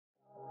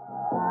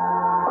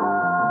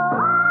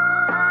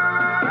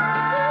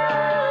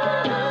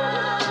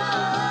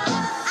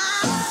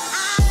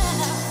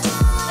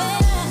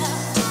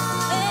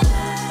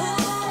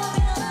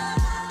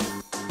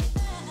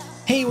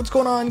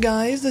going on,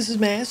 guys? This is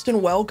Mast,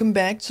 and welcome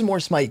back to some more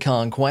SMITE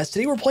Conquest.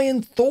 Today we're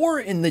playing Thor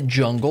in the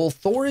jungle.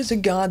 Thor is a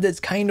god that's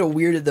kind of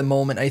weird at the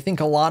moment. I think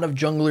a lot of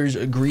junglers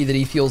agree that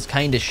he feels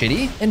kind of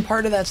shitty, and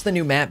part of that's the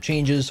new map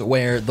changes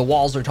where the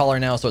walls are taller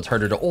now, so it's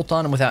harder to ult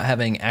on him without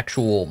having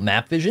actual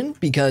map vision,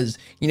 because,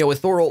 you know, with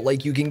Thor ult,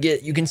 like, you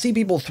can see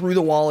people through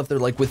the wall if they're,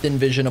 like, within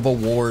vision of a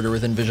ward or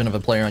within vision of a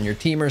player on your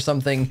team or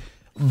something.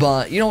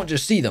 But you don't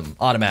just see them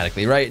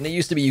automatically, right? And it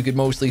used to be you could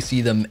mostly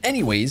see them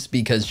anyways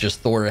because just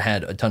Thor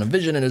had a ton of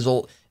vision in his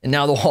ult, and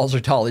now the walls are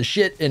tall as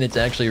shit, and it's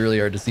actually really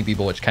hard to see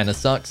people, which kind of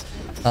sucks.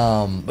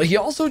 But he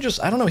also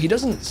just, I don't know, he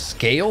doesn't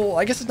scale.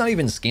 I guess it's not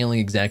even scaling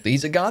exactly.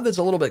 He's a god that's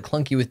a little bit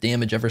clunky with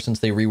damage ever since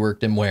they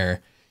reworked him,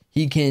 where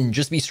he can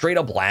just be straight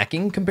up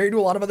lacking compared to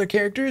a lot of other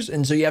characters,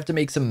 and so you have to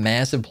make some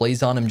massive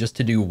plays on him just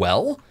to do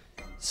well.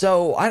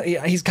 So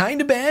he's kind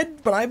of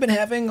bad, but I've been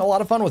having a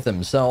lot of fun with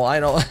him. So I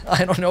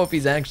don't know if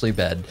he's actually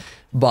bad.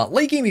 But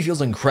late game, he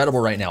feels incredible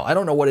right now. I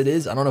don't know what it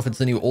is. I don't know if it's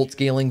the new ult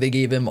scaling they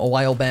gave him a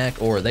while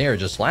back, or they are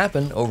just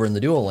slapping over in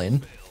the duo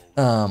lane.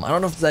 I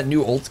don't know if it's that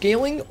new ult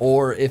scaling,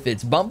 or if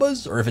it's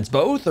Bumbas, or if it's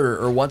both,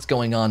 or what's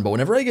going on. But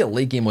whenever I get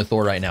late game with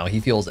Thor right now, he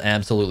feels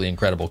absolutely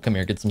incredible. Come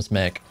here, get some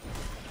smack.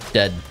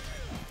 Dead.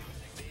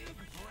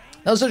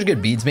 That was such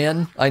good beads,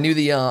 man. I knew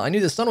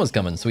the sun was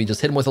coming, so we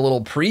just hit him with a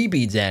little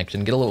pre-beads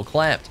action, get a little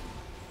clapped.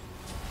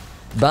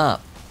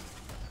 Bop.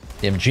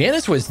 Damn,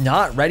 Janice was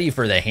not ready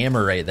for the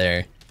hammer right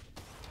there.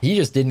 He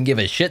just didn't give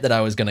a shit that I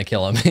was gonna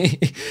kill him.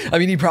 I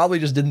mean, he probably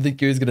just didn't think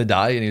he was gonna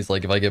die, and he's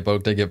like, if I get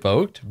poked, I get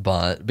poked.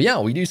 But yeah,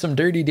 we do some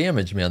dirty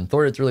damage, man.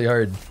 Thor, it's really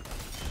hard.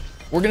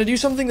 We're gonna do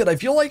something that I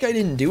feel like I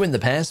didn't do in the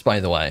past,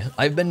 by the way.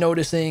 I've been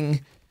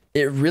noticing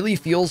it really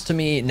feels to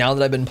me, now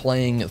that I've been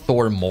playing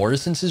Thor more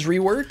since his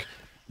rework,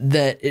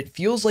 that it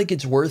feels like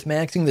it's worth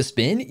maxing the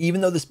spin,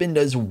 even though the spin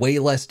does way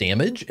less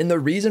damage. And the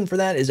reason for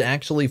that is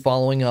actually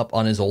following up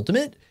on his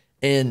ultimate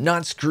and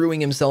not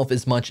screwing himself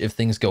as much if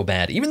things go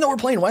bad. Even though we're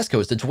playing West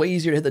Coast, it's way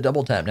easier to hit the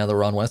double tap now that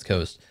we're on West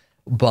Coast.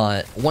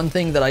 But one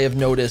thing that I have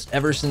noticed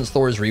ever since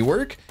Thor's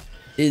rework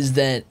is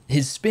that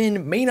his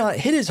spin may not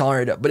hit as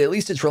hard, but at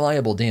least it's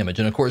reliable damage.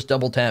 And of course,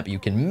 double tap, you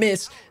can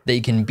miss.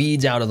 They can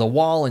beads out of the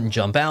wall and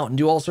jump out and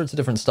do all sorts of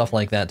different stuff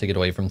like that to get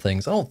away from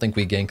things. I don't think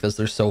we gank this.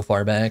 They're so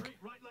far back.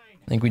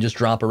 I think we just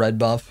drop a red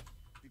buff.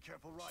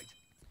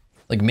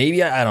 Like,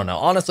 maybe, I don't know.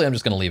 Honestly, I'm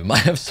just going to leave him. I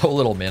have so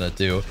little mana,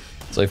 too.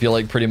 So I feel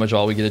like pretty much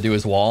all we get to do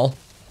is wall.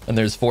 And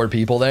there's 4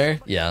 people there.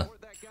 Yeah.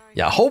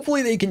 Yeah,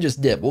 hopefully they can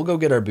just dip. We'll go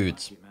get our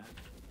boots.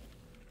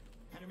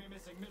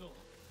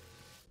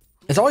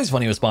 It's always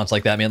funny with spots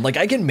like that, man. Like,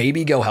 I can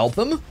maybe go help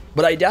them,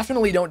 but I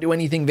definitely don't do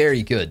anything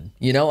very good.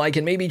 You know, I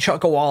can maybe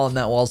chuck a wall, and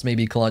that wall's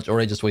maybe clutch,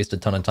 or I just waste a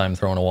ton of time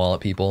throwing a wall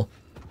at people.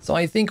 So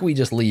I think we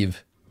just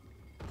leave.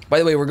 By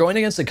the way, we're going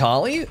against a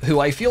Kali, who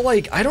I feel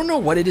like, I don't know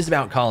what it is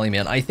about Kali,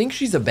 man. I think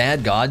she's a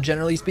bad god,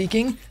 generally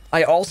speaking.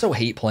 I also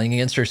hate playing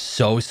against her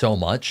so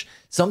much.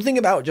 Something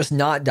about just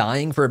not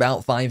dying for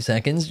about 5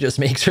 seconds just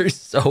makes her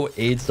so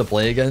AIDS to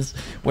play against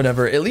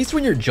whenever, at least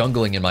when you're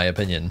jungling, in my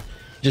opinion.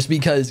 Just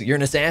because you're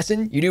an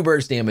assassin, you do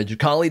burst damage.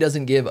 Kali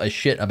doesn't give a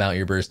shit about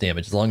your burst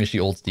damage as long as she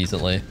ults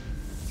decently.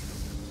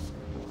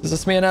 Does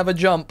this man have a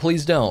jump?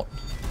 Please don't.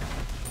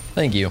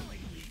 Thank you.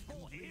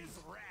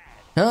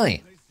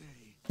 Hi.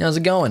 How's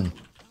it going?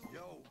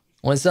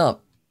 What's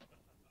up?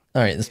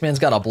 All right, this man's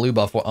got a blue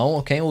buff. Oh,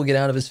 okay, we'll get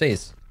out of his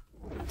face.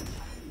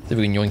 See if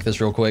we can yoink this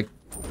real quick.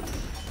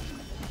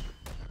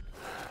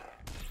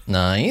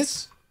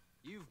 Nice.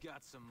 You've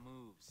got some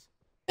moves.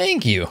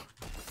 Thank you.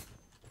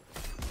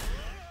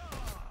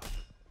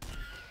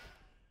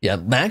 Yeah,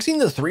 maxing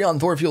the 3 on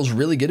Thor feels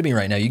really good to me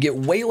right now. You get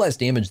way less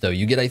damage, though.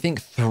 You get, I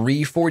think,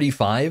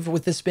 345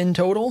 with the spin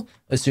total,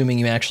 assuming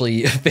you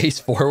actually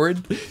face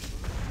forward.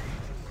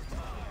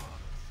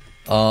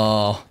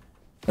 Oh,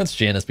 that's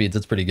Janice beads.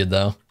 That's pretty good,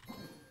 though.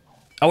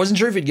 I wasn't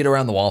sure if he'd get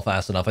around the wall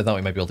fast enough. I thought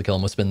we might be able to kill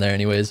him with spin there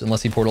anyways,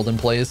 unless he portaled in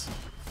place.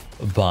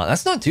 But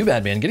that's not too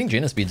bad, man. Getting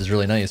Janice beads is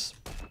really nice.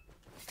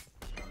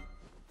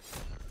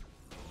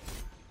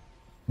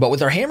 But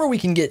with our hammer, we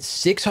can get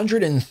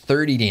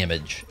 630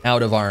 damage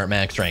out of our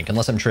max rank,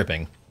 unless I'm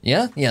tripping.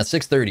 Yeah,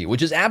 630,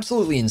 which is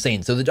absolutely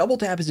insane. So the double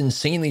tap is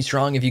insanely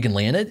strong if you can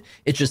land it.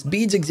 It's just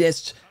beads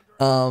exist.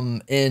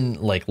 And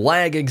like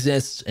lag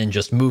exists, and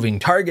just moving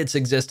targets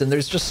exist, and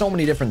there's just so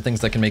many different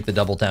things that can make the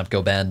double tap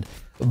go bad.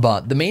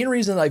 But the main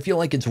reason that I feel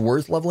like it's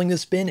worth leveling the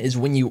spin is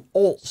when you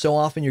ult, so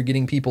often you're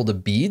getting people to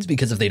beads,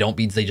 because if they don't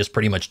beads, they just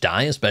pretty much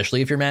die,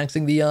 especially if you're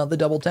maxing the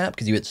double tap,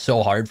 because you hit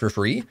so hard for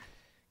free,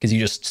 because you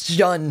just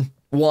stun,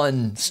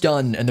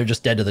 and they're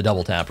just dead to the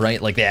double tap, right?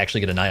 Like, they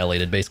actually get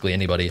annihilated, basically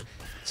anybody.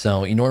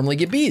 So you normally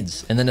get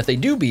beads, and then if they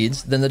do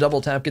beads, then the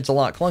double tap gets a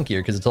lot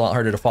clunkier, because it's a lot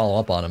harder to follow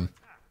up on them.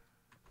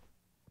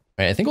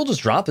 All right, I think we'll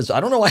just drop this.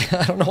 I don't know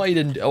why he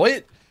didn't. Oh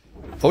wait,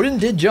 Odin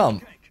did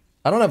jump.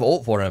 I don't have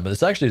ult for him, but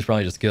this actually is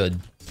probably just good.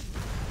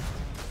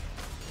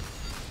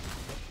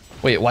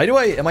 Wait,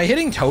 am I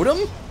hitting totem?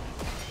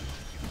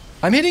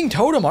 I'm hitting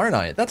totem, aren't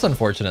I? That's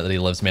unfortunate that he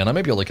lives, man. I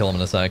might be able to kill him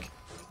in a sec.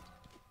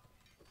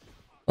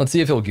 Let's see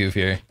if he'll goof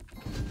here.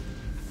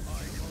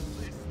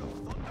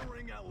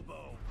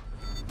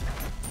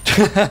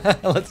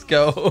 Let's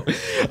go.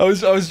 I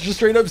was just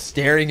straight up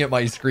staring at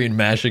my screen,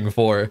 mashing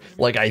 4.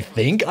 Like, I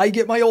think I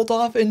get my ult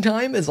off in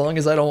time, as long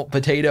as I don't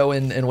potato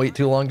and wait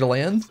too long to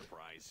land.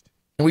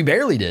 And we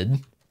barely did.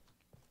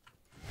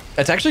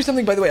 That's actually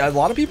something, by the way, a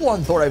lot of people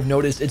on Thor, I've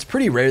noticed, it's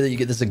pretty rare that you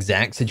get this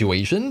exact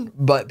situation,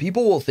 but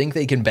people will think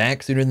they can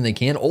back sooner than they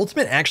can.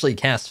 Ultimate actually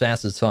casts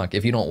fast as fuck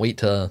if you don't wait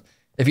to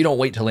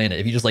land it,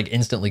 if you just like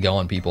instantly go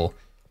on people.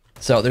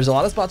 So there's a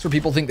lot of spots where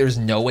people think there's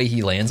no way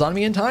he lands on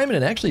me in time, and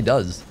it actually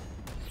does,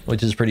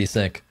 which is pretty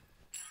sick.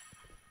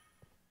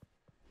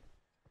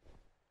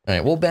 All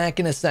right, we'll back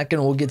in a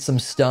second. We'll get some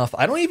stuff.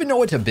 I don't even know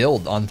what to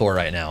build on Thor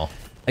right now.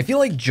 I feel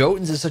like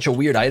Jotuns is such a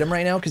weird item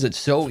right now because it's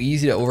so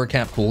easy to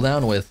overcap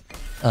cooldown with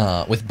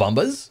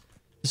Bumbas.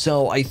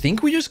 So I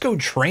think we just go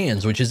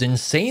Trans, which is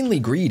insanely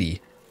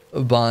greedy,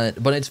 but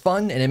it's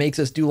fun and it makes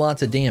us do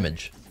lots of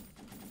damage.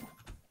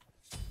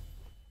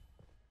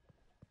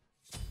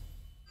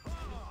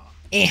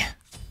 All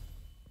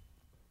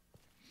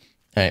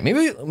right,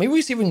 maybe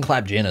we see if we can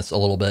clap Janus a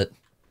little bit.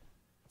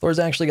 Thor's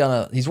actually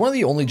he's one of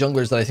the only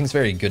junglers that I think is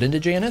very good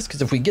into Janus,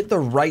 because if we get the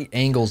right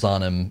angles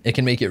on him, it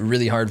can make it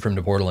really hard for him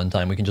to portal in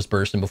time. We can just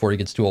burst him before he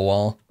gets to a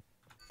wall.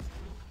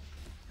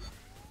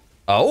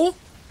 Oh?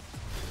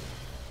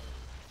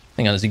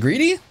 Hang on, is he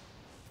greedy?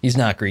 He's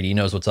not greedy. He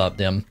knows what's up,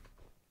 Dim.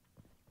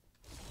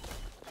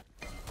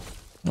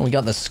 Oh, we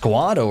got the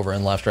squad over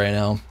and left right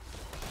now.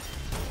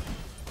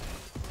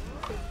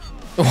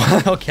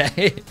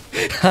 Okay.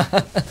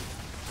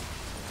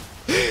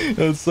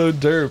 That's so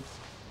derp.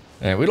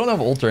 All right, we don't have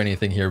ult or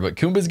anything here, but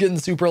Kumba's getting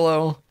super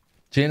low.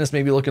 Janus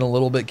maybe looking a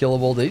little bit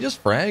killable. Did he just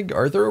frag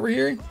Arthur over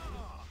here?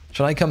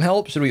 Should I come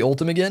help? Should we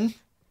ult him again?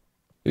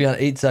 We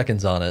got 8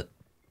 seconds on it.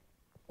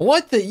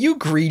 What the? You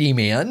greedy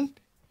man.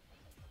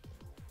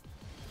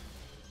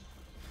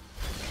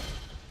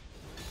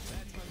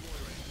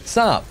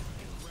 Stop.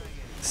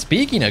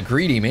 Speaking of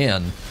greedy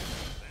man.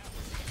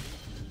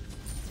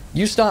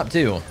 You stop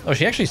too. Oh,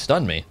 she actually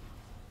stunned me.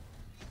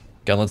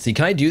 God, let's see.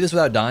 Can I do this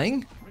without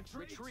dying?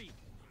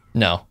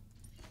 No.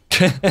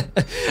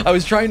 I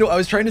was trying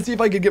to see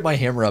if I could get my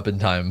hammer up in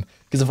time,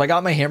 because if I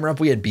got my hammer up,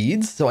 we had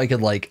beads, so I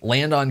could like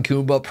land on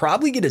Kumba,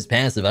 probably get his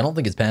passive. I don't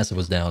think his passive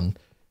was down.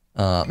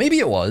 Maybe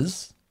it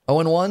was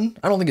 0-1.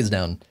 I don't think it's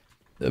down,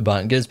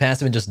 but get his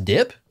passive and just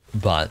dip,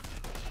 but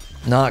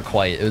not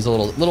quite. It was a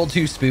little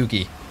too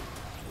spooky,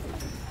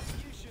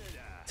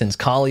 since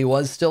Kali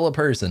was still a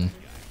person.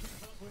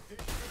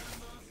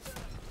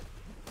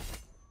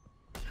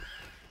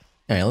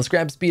 All right, let's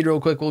grab speed real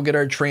quick. We'll get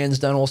our trans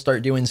done. We'll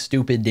start doing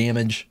stupid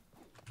damage.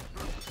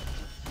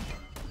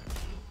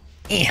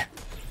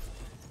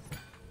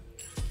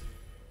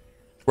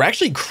 We're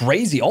actually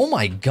crazy. Oh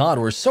my god,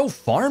 we're so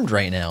farmed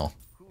right now.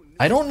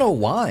 I don't know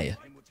why.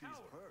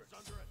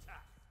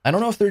 I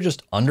don't know if they're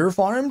just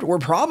under-farmed. We're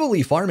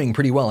probably farming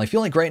pretty well. I feel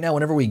like right now,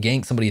 whenever we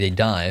gank somebody, they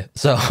die.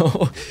 So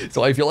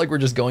I feel like we're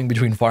just going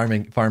between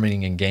farming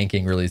and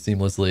ganking really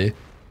seamlessly.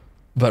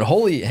 But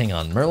holy, hang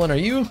on. Merlin, are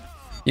you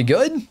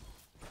good?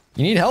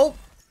 You need help?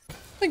 I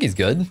think he's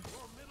good.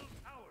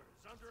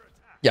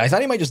 Yeah, I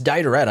thought he might just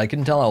die to red. I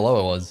couldn't tell how low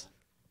it was.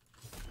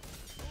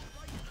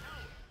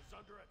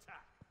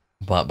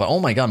 But oh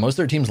my god, most of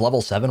their team's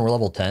level 7, we're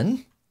level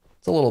 10?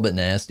 It's a little bit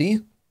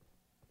nasty.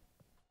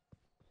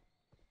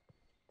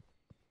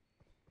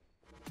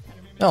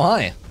 Oh,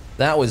 hi.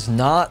 That was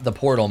not the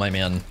portal, my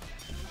man.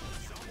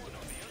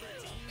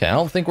 Okay, I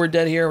don't think we're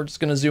dead here. We're just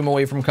gonna zoom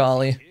away from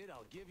Kali.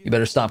 You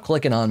better stop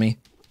clicking on me.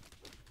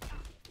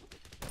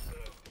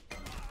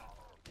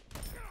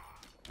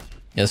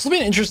 Yeah, this will be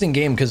an interesting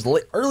game, because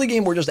early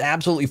game we're just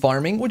absolutely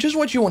farming, which is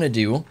what you want to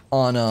do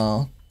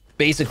on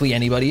basically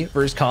anybody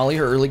versus Kali.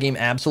 Her early game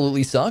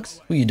absolutely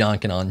sucks. Who are you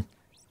donking on?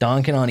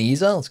 Donking on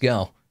Iza? Let's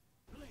go.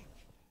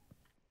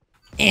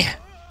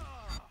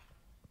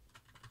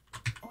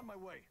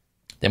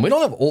 Then we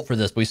don't have ult for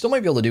this, but we still might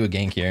be able to do a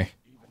gank here.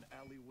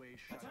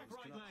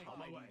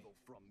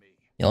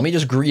 Yeah, let me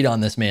just greed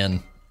on this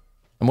man.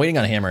 I'm waiting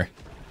on a hammer.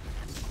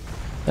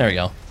 There we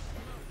go.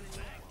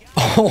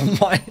 Oh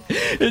my,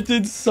 it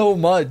did so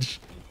much.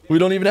 We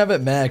don't even have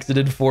it maxed. It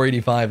did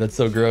 485. That's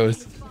so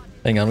gross.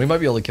 Hang on, we might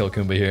be able to kill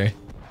Kumba here.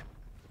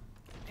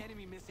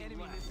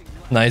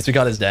 Nice, we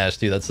got his dash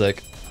too. That's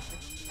sick.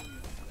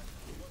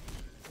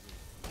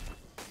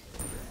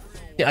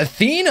 Yeah,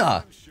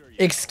 Athena!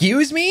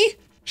 Excuse me?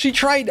 She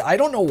tried, I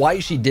don't know why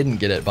she didn't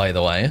get it, by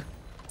the way.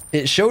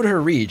 It showed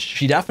her reach.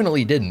 She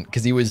definitely didn't,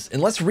 because he was,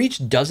 unless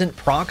reach doesn't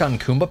proc on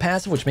Kumba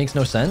passive, which makes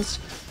no sense.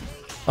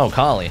 Oh,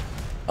 Kali.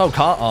 Oh,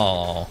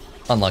 oh,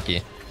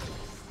 unlucky.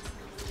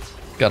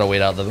 Gotta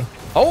wait out the...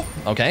 Oh,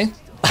 okay.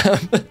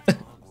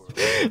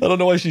 I don't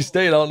know why she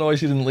stayed. I don't know why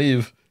she didn't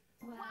leave.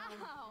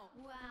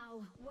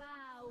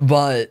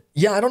 But,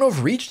 yeah, I don't know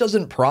if reach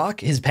doesn't proc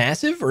his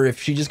passive, or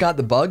if she just got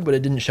the bug, but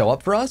it didn't show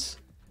up for us.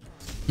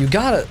 You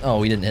gotta... Oh,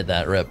 we didn't hit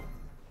that. Rip.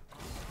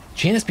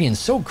 Janus being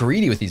so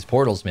greedy with these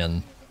portals,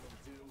 man.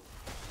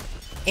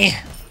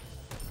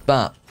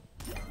 Bop.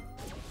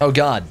 Oh,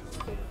 God.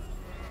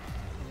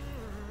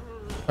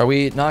 Are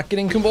we not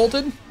getting Kumba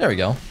ulted? There we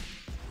go.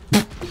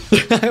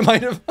 I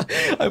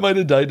might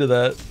have died to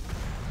that.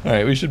 All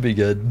right, we should be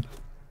good.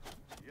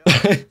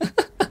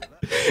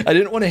 I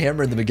didn't want to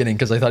hammer in the beginning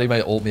because I thought he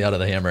might ult me out of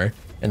the hammer,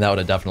 and that would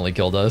have definitely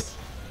killed us.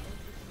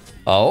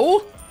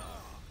 Oh?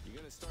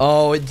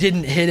 Oh, it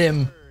didn't hit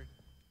him.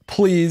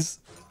 Please.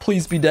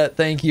 Please be dead.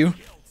 Thank you.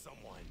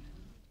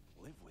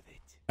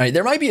 Alright,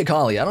 there might be a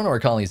Kali. I don't know where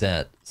Kali's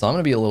at, so I'm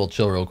gonna be a little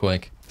chill real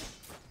quick.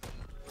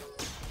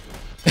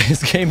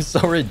 This game's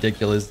so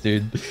ridiculous,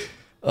 dude.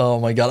 Oh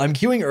my god. I'm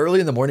queuing early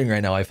in the morning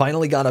right now. I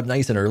finally got up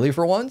nice and early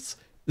for once,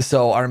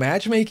 so our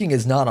matchmaking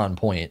is not on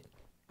point.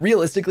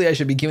 Realistically, I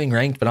should be queuing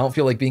ranked, but I don't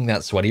feel like being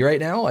that sweaty right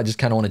now. I just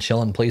kind of want to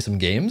chill and play some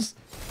games.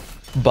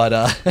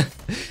 But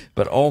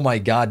but oh my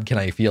god, can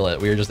I feel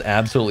it. We are just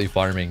absolutely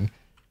farming.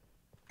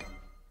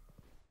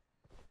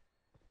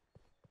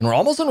 And we're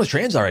almost done with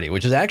trans already,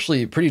 which is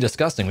actually pretty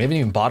disgusting. We haven't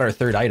even bought our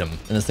third item,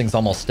 and this thing's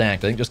almost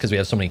stacked. I think just because we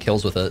have so many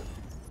kills with it.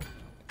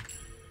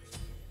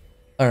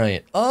 All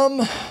right,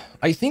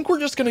 I think we're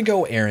just gonna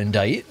go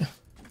Erendite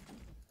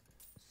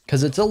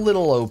because it's a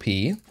little OP.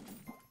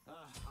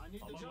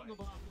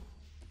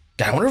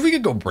 God, I wonder if we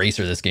could go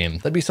Bracer this game.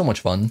 That'd be so much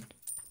fun.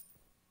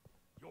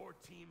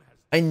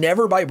 I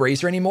never buy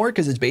Bracer anymore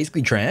because it's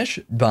basically trash,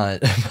 but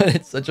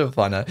it's such a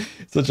fun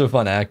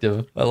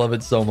active. I love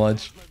it so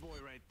much.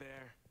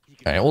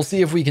 All right, we'll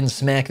see if we can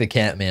smack the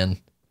cat man,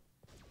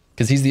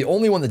 because he's the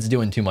only one that's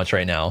doing too much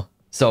right now.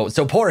 So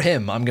poor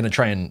him. I'm gonna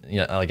try and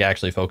like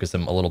actually focus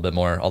him a little bit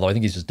more. Although I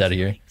think he's just dead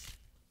here.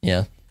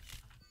 Yeah.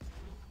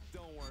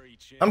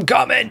 I'm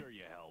coming.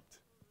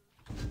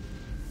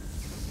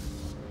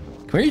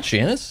 Come here,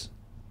 Janice.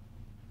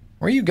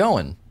 Where are you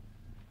going?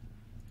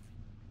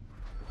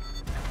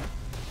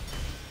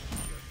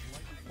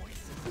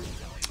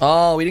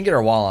 Oh, we didn't get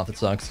our wall off. That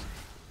sucks.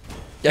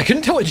 Yeah, I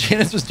couldn't tell what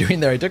Janice was doing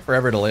there. I took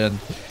forever to land.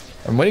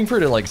 I'm waiting for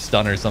her to like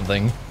stun or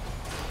something.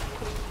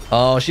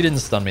 Oh, she didn't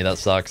stun me. That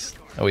sucks.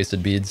 I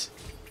wasted beads.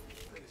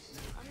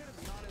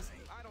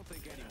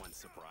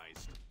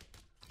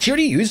 She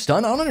already used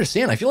stun? I don't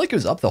understand. I feel like it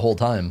was up the whole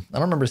time. I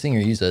don't remember seeing her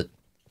use it.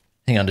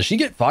 Hang on, does she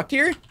get fucked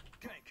here?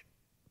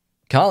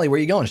 Kali, where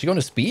are you going? Is she going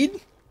to speed?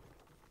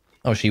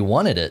 Oh, she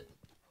wanted it.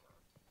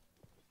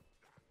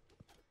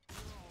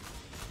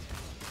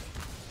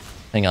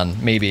 Hang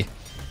on, maybe.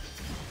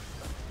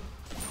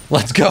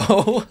 Let's go.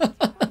 All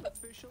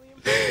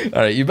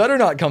right, you better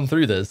not come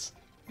through this.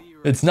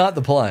 It's not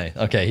the play.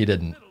 Okay, he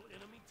didn't.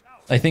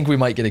 I think we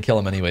might get to kill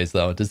him anyways,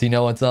 though. Does he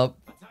know what's up?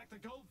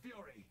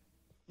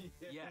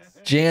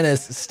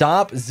 Janice,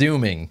 stop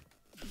zooming.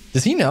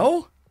 Does he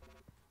know?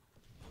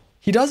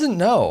 He doesn't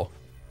know.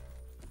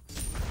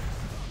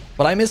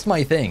 But I missed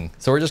my thing,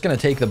 so we're just going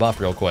to take the buff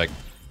real quick.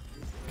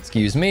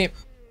 Excuse me.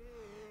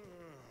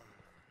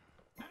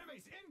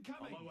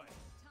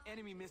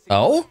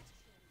 Oh?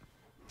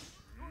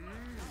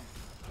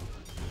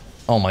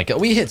 Oh my god,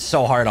 we hit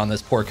so hard on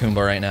this poor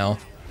Kumba right now.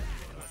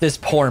 This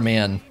poor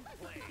man.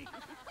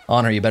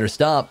 Honor, you better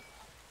stop.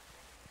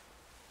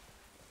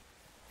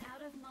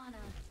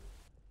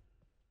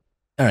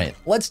 Alright,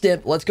 let's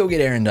dip. Let's go get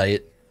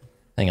Erendite.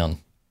 Hang on.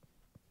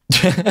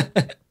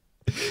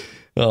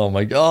 Oh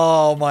my god.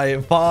 Oh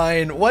my,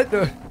 fine. What?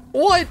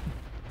 What?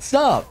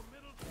 Stop.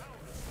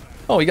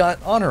 Oh, we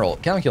got honor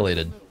ult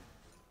calculated.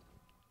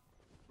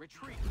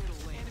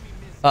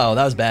 Oh,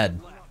 that was bad.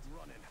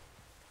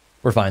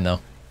 We're fine though.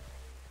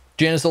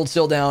 Janice ult's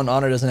still down.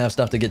 Honor doesn't have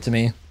stuff to get to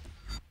me.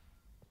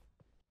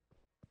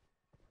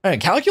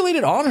 Alright,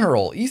 calculated honor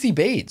ult. Easy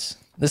baits.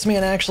 This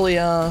man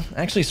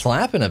actually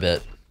slapping a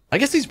bit. I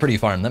guess he's pretty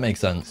farmed. That makes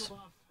sense.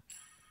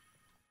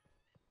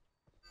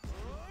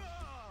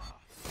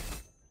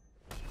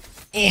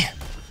 Eh.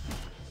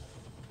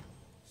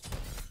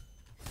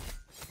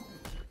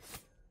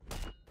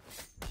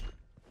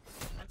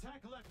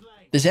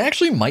 This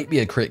actually might be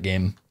a crit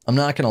game. I'm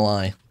not gonna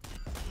lie.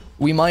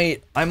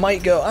 I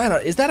might go, I don't know,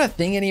 is that a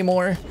thing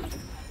anymore?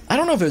 I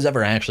don't know if it was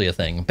ever actually a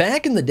thing.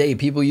 Back in the day,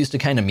 people used to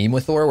kind of meme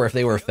with Thor where if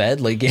they were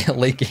fed late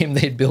game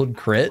they'd build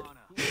crit.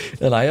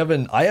 And I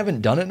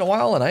haven't done it in a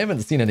while, and I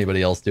haven't seen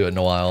anybody else do it in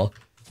a while.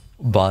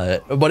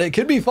 But it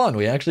could be fun.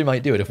 We actually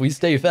might do it. If we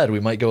stay fed, we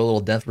might go a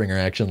little Deathbringer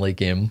action late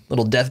game.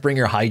 Little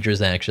Deathbringer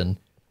Hi-Rez action.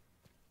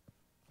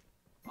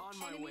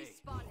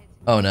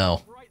 Oh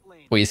no.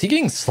 Wait, is he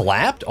getting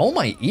slapped? Oh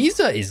my,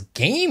 Iza is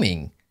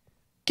gaming.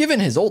 Given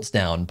his ult's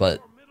down,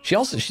 but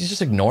she's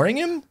just ignoring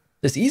him?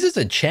 This Iza's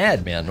a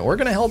Chad, man. We're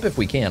gonna help if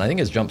we can. I think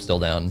his jump's still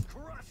down.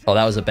 Oh,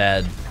 that was a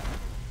bad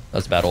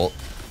ult.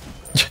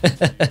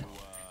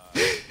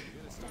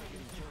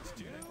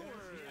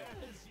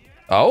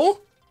 Oh?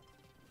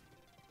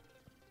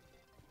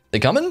 They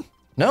coming?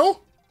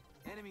 No?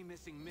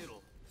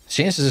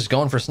 Chance is just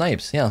going for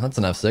snipes. Yeah, that's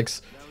an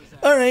F6.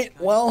 All right,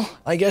 well,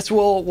 I guess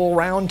we'll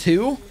round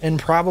 2 and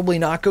probably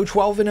not go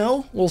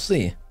 12-0. We'll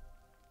see.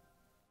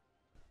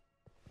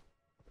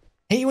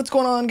 Hey, what's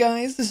going on,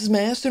 guys? This is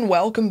Mast, and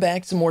welcome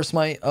back to more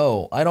SMITE.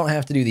 Oh, I don't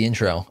have to do the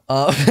intro.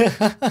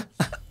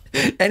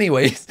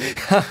 Anyways,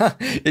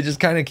 it just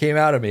kind of came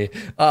out of me.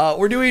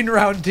 We're doing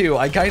round 2.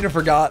 I kind of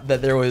forgot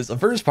that there was a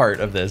first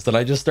part of this that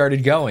I just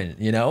started going,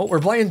 you know?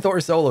 We're playing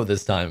Thor solo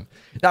this time.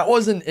 That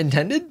wasn't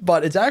intended,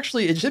 but it's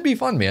actually, it should be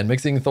fun, man.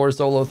 Mixing Thor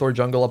solo, Thor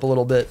jungle up a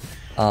little bit.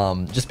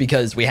 Just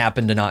because we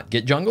happened to not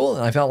get jungle,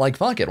 and I felt like,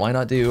 fuck it, why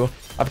not do...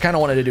 I've kind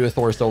of wanted to do a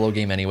Thor solo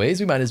game anyways.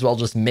 We might as well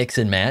just mix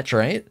and match,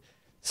 right?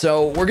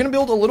 So we're going to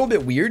build a little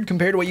bit weird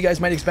compared to what you guys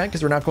might expect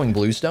because we're not going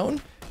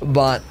bluestone.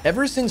 But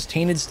ever since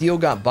Tainted Steel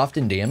got buffed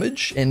in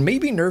damage and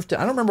maybe nerfed,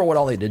 I don't remember what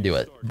all they did to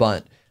it,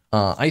 but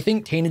I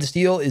think Tainted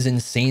Steel is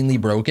insanely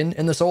broken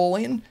in the solo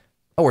lane.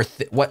 Oh, or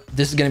what?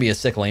 This is going to be a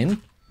sick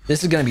lane.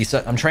 This is going to be...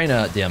 I'm trying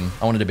to dim.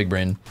 I wanted a big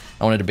brain.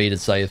 I wanted a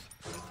baited scythe.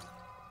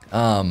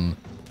 Yeah,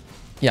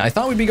 I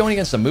thought we'd be going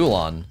against a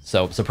Mulan,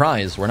 so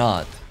surprise, we're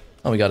not.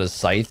 Oh, we got his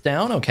scythe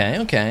down. Okay,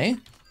 okay.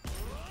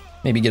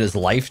 Maybe get his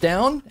life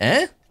down.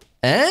 Eh?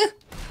 Eh?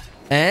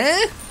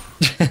 Eh?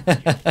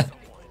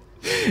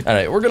 All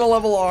right, we're going to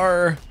level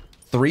our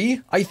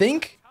 3, I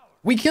think.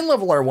 We can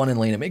level our 1 in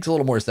lane. It makes a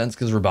little more sense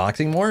because we're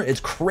boxing more. It's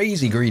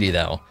crazy greedy,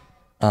 though.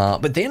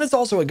 But Dan is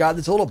also a god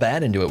that's a little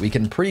bad into it. We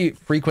can pretty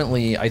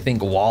frequently, I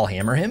think, wall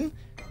hammer him,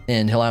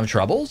 and he'll have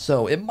trouble.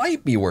 So it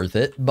might be worth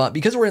it. But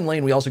because we're in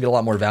lane, we also get a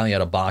lot more value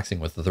out of boxing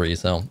with the 3.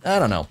 So I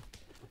don't know.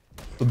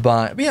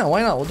 But yeah,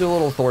 why not? We'll do a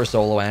little Thor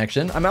solo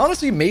action. I'm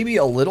honestly maybe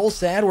a little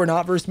sad we're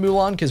not versus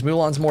Mulan because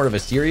Mulan's more of a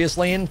serious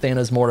lane.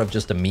 Thana's more of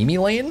just a Mimi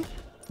lane.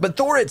 But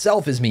Thor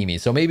itself is Mimi,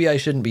 so maybe I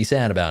shouldn't be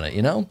sad about it,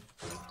 you know?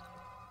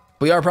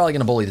 We are probably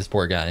going to bully this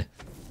poor guy.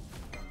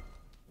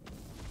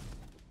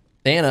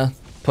 Thana,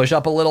 push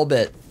up a little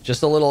bit.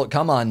 Just a little.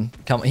 Come on.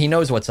 Come. He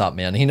knows what's up,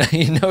 man. He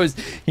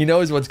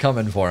knows what's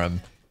coming for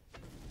him.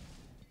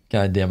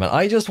 God damn it.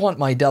 I just want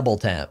my double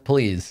tap,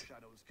 please.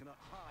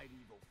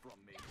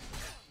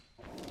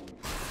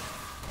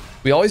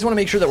 We always want to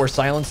make sure that we're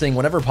silencing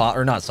whenever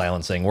or not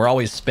silencing. We're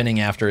always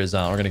spinning after his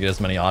we're going to get as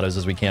many autos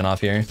as we can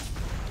off here.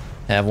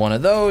 Have one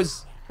of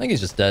those. I think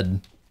he's just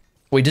dead.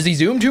 Wait, does he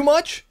zoom too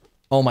much?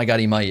 Oh my god,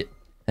 he might.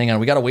 Hang on,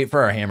 we got to wait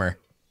for our hammer.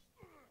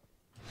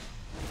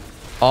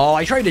 Oh,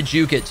 I tried to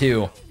juke it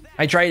too.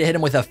 I tried to hit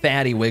him with a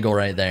fatty wiggle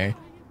right there.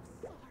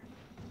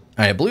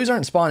 All right, blues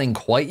aren't spawning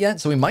quite yet,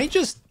 so we might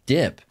just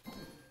dip.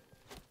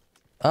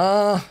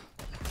 I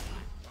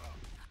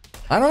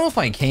don't know if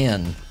I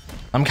can.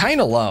 I'm kind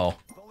of low.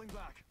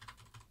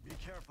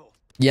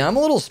 Yeah, I'm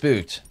a little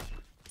spooked.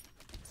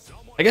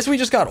 I guess we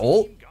just got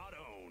ult.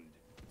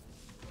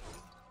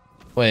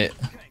 Wait.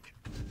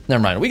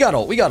 Never mind. We got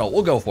ult. We got ult.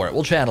 We'll go for it.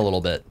 We'll chat a little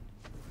bit.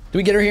 Do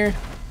we get her here?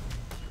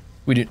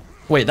 We do.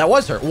 Wait, that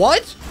was her.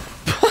 What?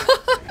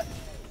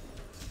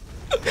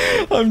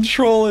 I'm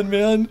trolling,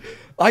 man.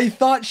 I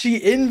thought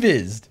she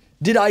invised.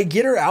 Did I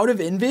get her out of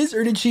invis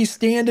or did she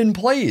stand in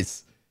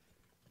place?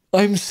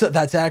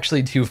 That's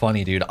actually too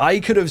funny, dude. I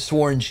could have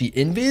sworn she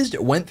invised,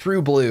 went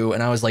through blue,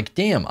 and I was like,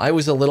 damn, I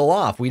was a little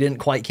off. We didn't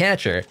quite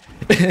catch her.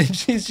 And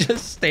she's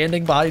just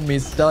standing behind me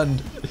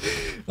stunned.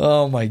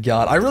 Oh my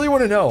god. I really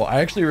want to know.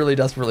 I actually really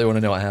desperately want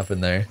to know what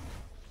happened there.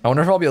 I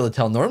wonder if I'll be able to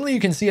tell. Normally you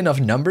can see enough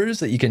numbers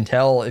that you can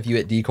tell if you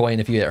hit decoy and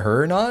if you hit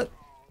her or not.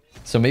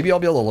 So maybe I'll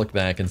be able to look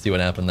back and see what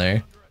happened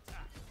there.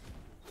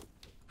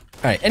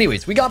 All right,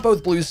 anyways, we got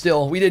both blues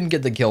still. We didn't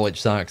get the kill,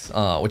 which sucks,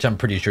 which I'm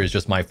pretty sure is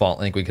just my fault.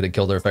 I think we could have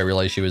killed her if I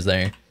realized she was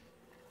there.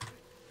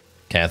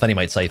 Okay, I thought he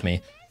might scythe me.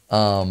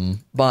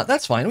 But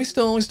that's fine. We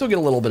still get a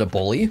little bit of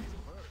bully.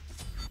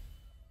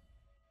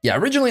 Yeah,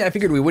 originally I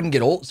figured we wouldn't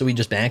get ult, so we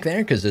just back there,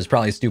 because it's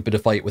probably stupid to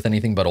fight with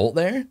anything but ult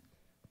there.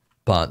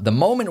 But the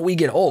moment we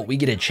get ult, we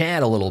get to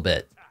chat a little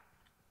bit.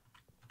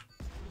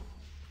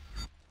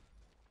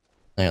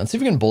 All right, let's see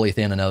if we can bully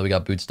Thana now that we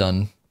got boots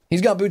done.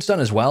 He's got boots done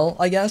as well,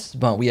 I guess,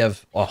 but we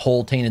have a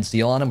whole Tainted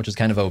Steel on him, which is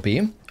kind of OP.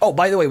 Oh,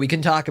 by the way, we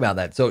can talk about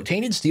that. So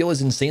Tainted Steel is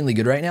insanely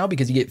good right now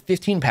because you get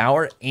 15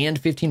 power and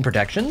 15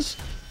 protections,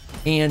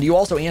 and you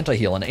also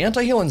anti-heal. And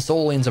anti-heal in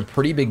solo lane's a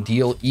pretty big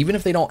deal, even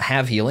if they don't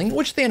have healing,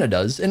 which Thana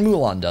does, and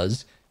Mulan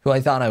does, who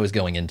I thought I was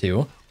going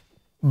into.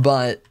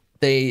 But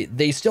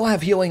they still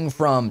have healing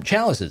from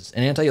chalices,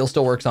 and anti-heal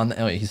still works on...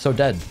 Oh, he's so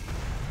dead.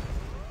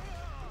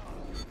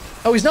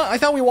 Oh, he's not. I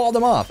thought we walled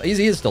him off. He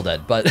is still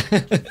dead, but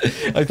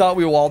I thought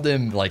we walled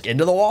him like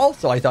into the wall.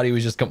 So I thought he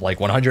was just like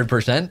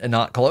 100% and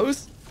not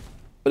close,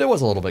 but it was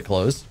a little bit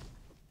close.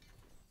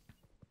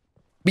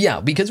 But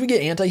yeah, because we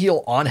get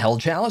anti-heal on Hell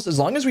Chalice, as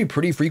long as we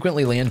pretty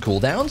frequently land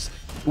cooldowns,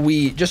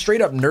 we just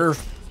straight up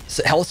nerf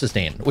health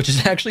sustain, which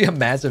is actually a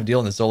massive deal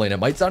in the solo lane. It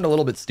might sound a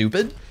little bit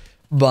stupid,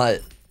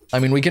 but I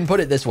mean, we can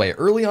put it this way.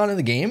 Early on in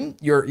the game,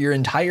 your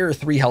entire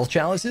 3 health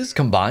chalices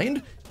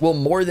combined will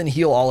more than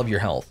heal all of your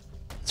health.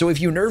 So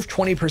if you nerf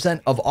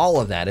 20% of all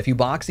of that, if you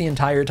box the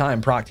entire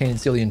time, proc Tainted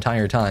Steel the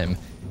entire time,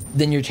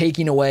 then you're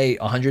taking away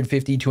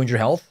 150, 200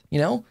 health, you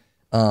know,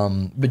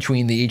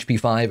 between the HP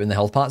 5 and the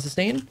health pot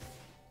sustain.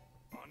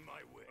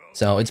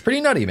 So it's pretty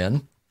nutty, man.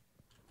 All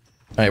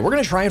right, we're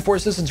going to try and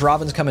force this since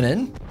Robin's coming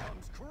in.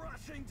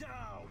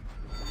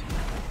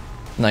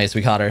 Nice,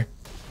 we caught her.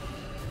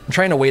 I'm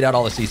trying to wait out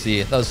all the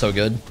CC. That was so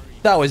good.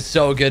 That was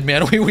so good,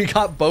 man. We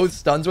got both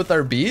stuns with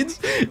our beads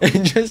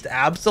and just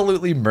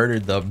absolutely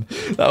murdered them.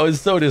 That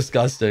was so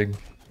disgusting.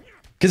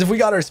 Because if we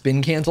got our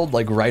spin canceled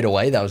like right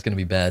away, that was going to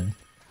be bad.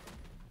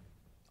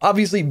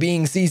 Obviously,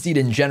 being CC'd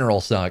in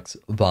general sucks,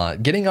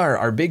 but getting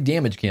our big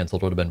damage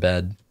canceled would have been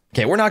bad.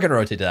 Okay, we're not going to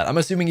rotate to that. I'm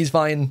assuming he's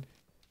fine.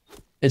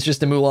 It's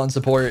just a Mulan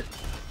support.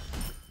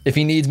 If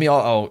he needs me,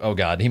 oh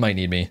God, he might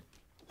need me.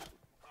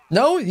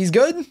 No, he's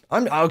good?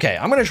 Okay,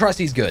 I'm going to trust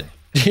he's good.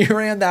 He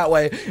ran that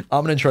way.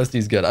 I'm going to trust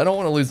he's good. I don't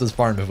want to lose this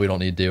farm if we don't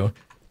need to.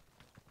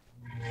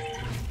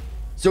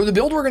 So the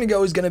build we're going to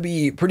go is going to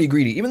be pretty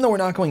greedy. Even though we're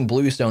not going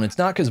Bluestone, it's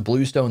not because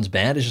Bluestone's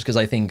bad. It's just because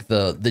I think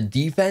the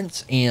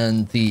defense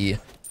and the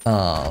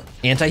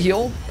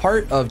anti-heal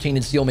part of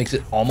Tainted Steel makes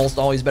it almost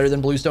always better than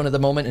Bluestone at the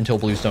moment until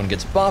Bluestone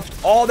gets buffed.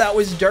 Oh, that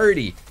was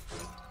dirty.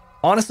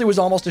 Honestly, it was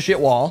almost a shit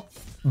wall,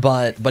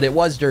 but it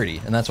was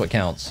dirty, and that's what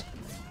counts.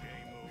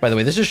 By the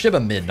way, this is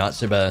Shiba mid, not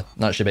Shiba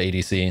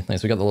ADC.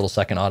 Nice, we got the little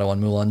second auto on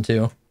Mulan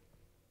too.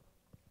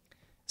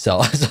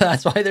 So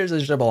that's why there's a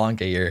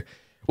Shibalanke here,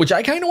 which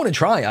I kind of want to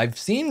try. I've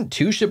seen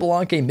 2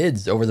 Shibalanke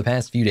mids over the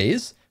past few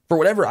days. For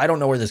whatever, I don't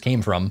know where this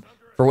came from.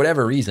 For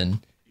whatever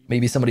reason.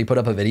 Maybe somebody put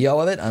up a video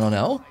of it, I don't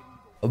know.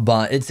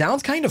 But it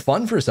sounds kind of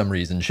fun for some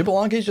reason.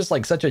 Shibalanke is just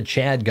like such a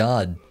Chad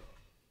god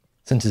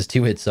since his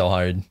 2 hits so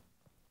hard.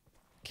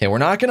 Okay, we're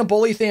not going to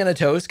bully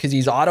Thanatos because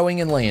he's autoing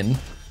in lane.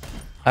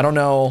 I don't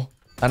know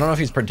if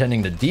he's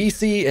pretending to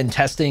DC and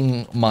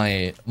testing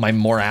my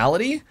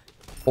morality,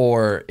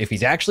 or if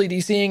he's actually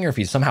DCing, or if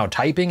he's somehow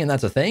typing and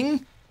that's a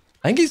thing.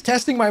 I think he's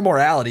testing my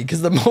morality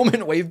because the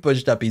moment wave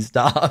pushed up, he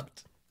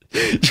stopped.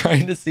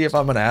 Trying to see if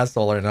I'm an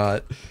asshole or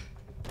not.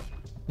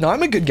 No,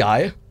 I'm a good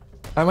guy.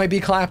 I might be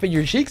clapping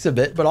your cheeks a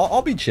bit, but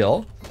I'll be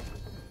chill.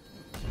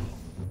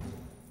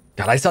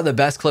 God, I saw the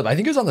best clip. I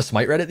think it was on the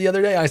Smite Reddit the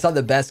other day. I saw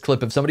the best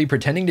clip of somebody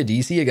pretending to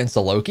DC against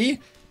the Loki.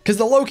 Because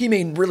the Loki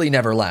main really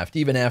never left,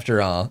 even after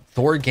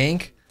Thor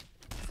gank.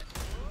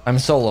 I'm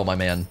solo, my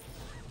man.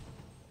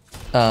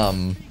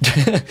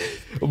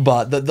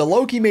 But the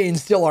Loki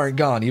mains still aren't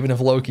gone, even if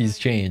Loki's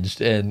changed.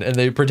 And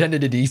they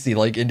pretended to DC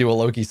like into a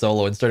Loki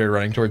solo and started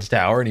running towards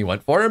tower, and he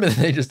went for him, and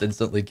they just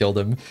instantly killed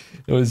him.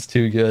 It was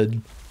too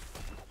good.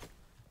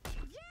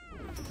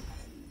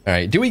 All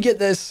right, do we get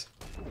this?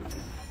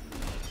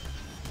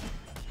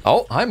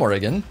 Oh, hi,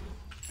 Morrigan.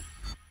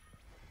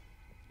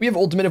 We have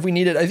ultimate if we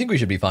need it. I think we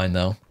should be fine,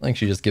 though. I think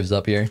she just gives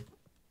up here.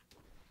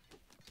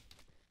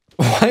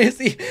 Why is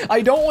he?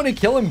 I don't want to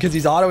kill him because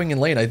he's autoing in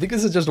lane. I think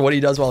this is just what he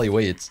does while he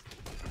waits.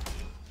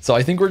 So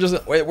I think we're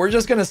just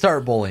going to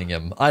start bullying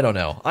him. I don't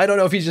know. I don't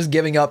know if he's just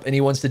giving up and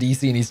he wants to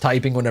DC and he's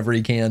typing whenever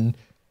he can.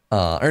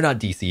 Or not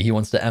DC. He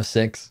wants to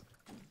F6.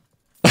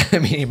 I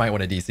mean, he might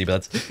want to DC,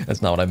 but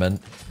that's not what I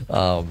meant.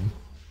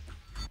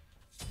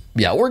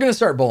 Yeah, we're going to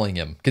start bullying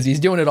him because he's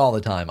doing it all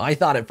the time. I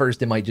thought at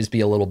first it might just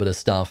be a little bit of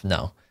stuff.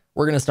 No.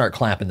 We're going to start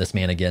clapping this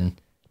man again.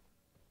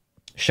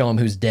 Show him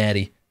who's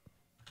daddy.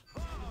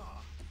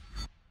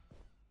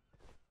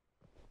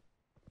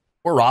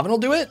 Or Robin will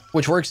do it,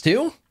 which works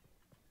too.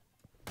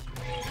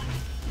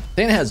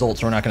 Thana has ult,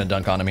 so we're not going to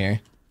dunk on him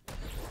here.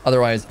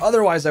 Otherwise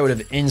I would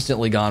have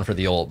instantly gone for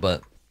the ult,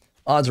 but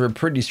odds were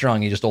pretty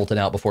strong he just ulted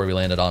out before we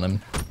landed on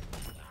him.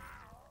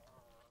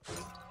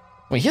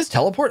 Wait, he has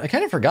teleport? I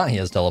kind of forgot he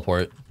has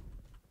teleport.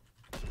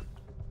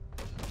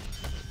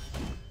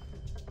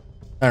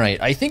 All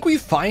right, I think we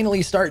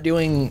finally start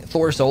doing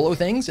Thor solo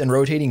things and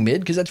rotating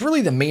mid, because that's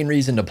really the main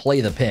reason to play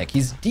the pick.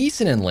 He's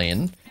decent in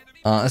lane,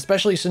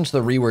 especially since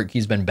the rework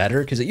he's been better,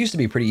 because it used to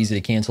be pretty easy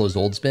to cancel his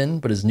old spin,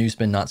 but his new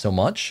spin not so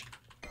much.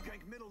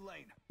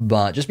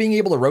 But just being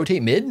able to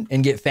rotate mid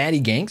and get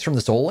fatty ganks from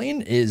the soul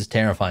lane is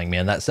terrifying,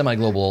 man. That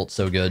semi-global ult's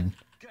so good.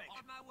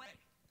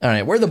 All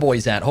right, where are the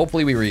boys at?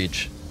 Hopefully we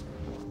reach.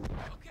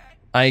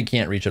 I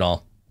can't reach at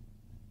all.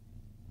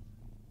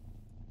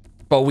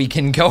 But we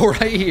can go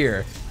right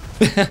here.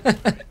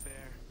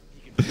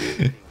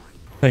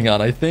 Hang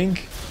on, I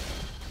think.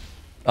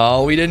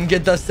 Oh, we didn't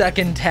get the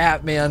second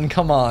tap, man.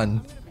 Come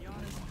on.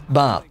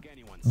 Bop.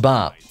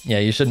 Bop. Yeah,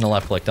 you shouldn't have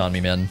left clicked on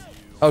me, man.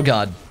 Oh,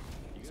 God.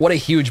 What a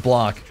huge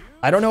block.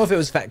 I don't know if it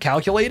was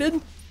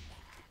calculated.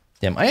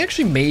 Damn, I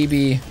actually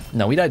maybe...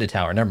 No, we died to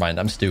tower. Never mind.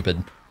 I'm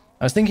stupid.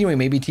 I was thinking we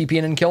maybe TP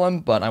in and kill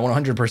him, but I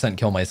want 100%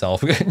 kill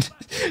myself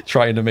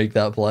trying to make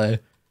that play.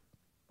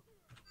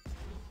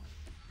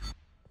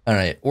 All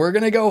right, we're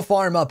going to go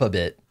farm up a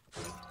bit.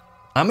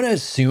 I'm going to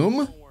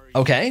assume...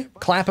 Okay,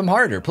 clap him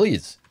harder,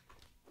 please.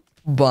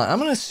 But I'm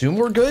going to assume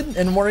we're good,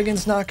 and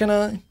Morrigan's not going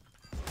to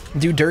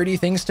do dirty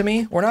things to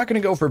me. We're not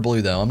going to go for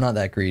blue, though. I'm not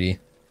that greedy.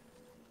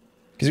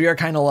 Because we are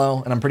kind of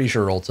low, and I'm pretty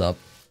sure ult's up.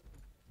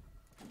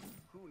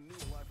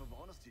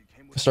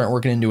 Start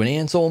working into an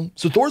Ansel.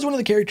 So Thor's one of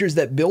the characters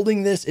that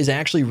building this is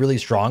actually really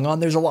strong on.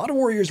 There's a lot of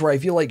warriors where I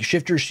feel like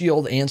Shifter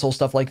Shield, Ansel,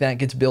 stuff like that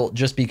gets built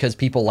just because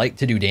people like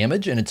to do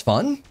damage and it's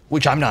fun,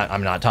 which I'm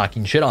not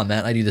talking shit on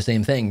that. I do the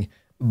same thing.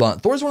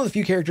 But Thor's one of the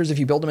few characters, if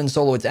you build him in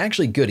solo, it's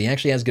actually good. He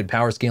actually has good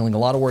power scaling. A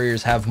lot of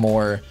warriors have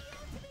more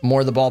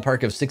the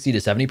ballpark of 60 to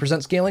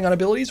 70% scaling on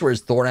abilities,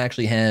 whereas Thor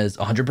actually has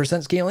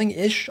 100%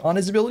 scaling-ish on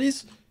his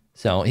abilities.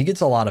 So he gets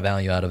a lot of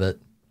value out of it.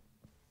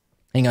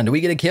 Hang on, do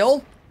we get a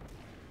kill?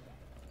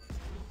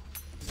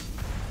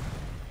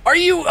 Are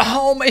you?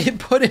 Oh, man, it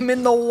put him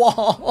in the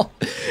wall.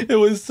 It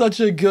was such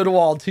a good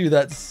wall, too.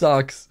 That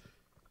sucks.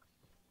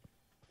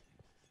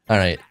 All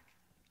right.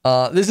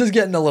 This is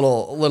getting a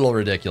little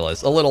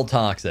ridiculous. A little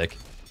toxic.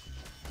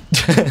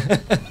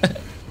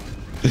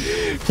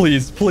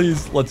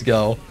 Please, let's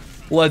go.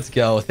 Let's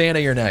go. Thana,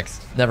 you're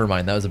next. Never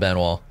mind, that was a bad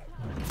wall.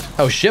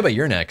 Oh, Shiba,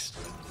 you're next.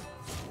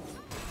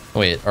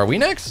 Wait, are we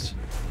next?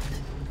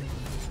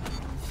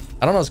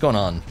 I don't know what's going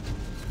on.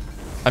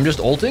 I'm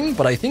just ulting,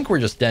 but I think we're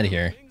just dead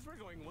here.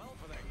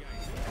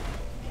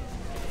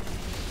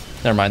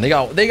 Never mind, they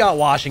got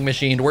washing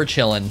machined. We're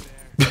chilling.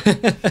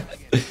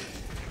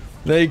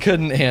 They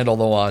couldn't handle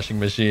the washing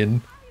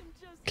machine.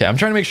 Okay, I'm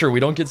trying to make sure we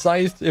don't get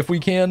scythed if we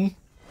can.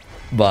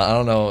 But I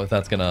don't know if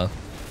that's gonna...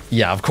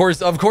 Yeah, of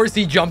course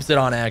he jumps it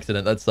on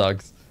accident. That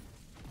sucks.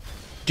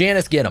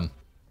 Janice, get him.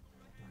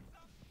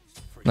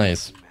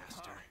 Nice.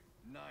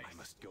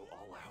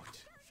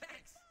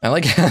 I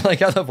like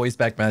how the voice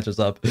back matches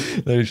up.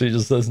 It actually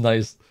just says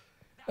nice.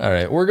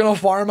 Alright, we're gonna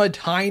farm a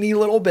tiny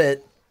little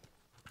bit.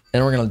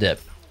 And we're gonna dip.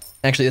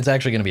 Actually, it's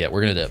actually gonna be it.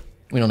 We're gonna dip.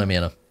 We don't have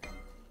mana.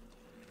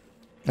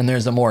 And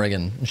there's a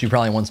Morrigan. She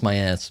probably wants my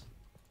ass.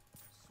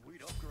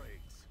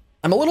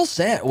 I'm a little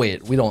sad.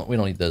 Wait, we don't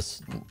need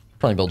this.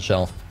 Probably build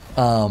shell.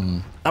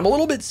 I'm a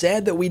little bit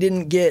sad that we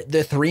didn't get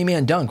the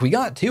 3-man dunk. We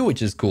got 2,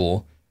 which is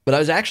cool. But I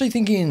was actually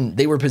thinking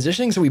they were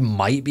positioning so we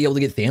might be able to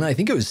get Thana. I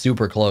think it was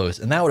super close,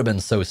 and that would have been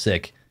so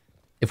sick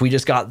if we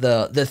just got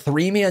the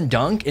 3-man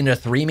dunk into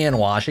 3-man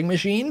washing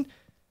machine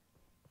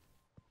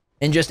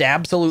and just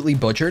absolutely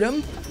butchered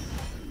him.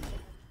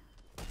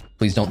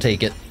 Please don't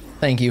take it.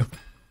 Thank you.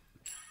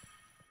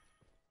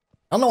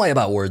 I don't know why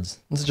about wards.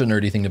 It's such a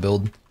nerdy thing to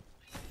build.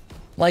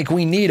 Like,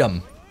 we need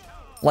them.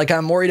 Like,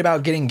 I'm worried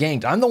about getting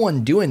ganked. I'm the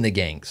one doing the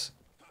ganks.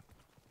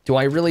 Do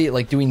I really,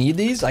 like, do we need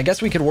these? I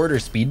guess we could word her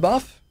speed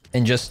buff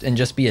and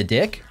just be a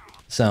dick.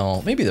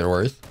 So, maybe they're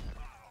worth.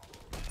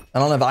 I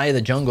don't have Eye of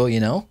the Jungle, you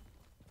know?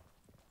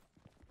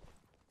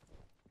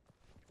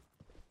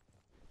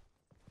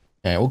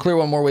 Alright, we'll clear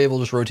one more wave. We'll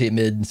just rotate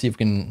mid and see if we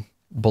can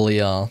bully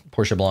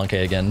Portia Blanca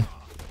again.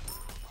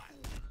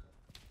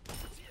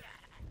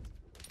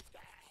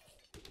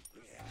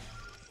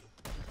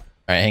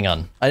 Alright, hang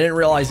on. I didn't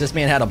realize this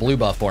man had a blue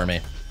buff for me.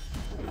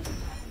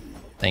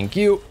 Thank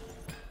you.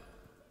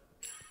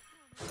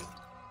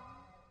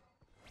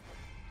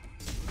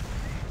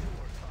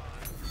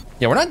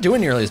 Yeah, we're not doing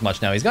nearly as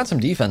much now. He's got some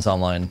defense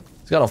online.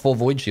 He's got a full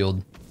void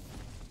shield.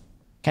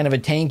 Kind of a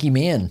tanky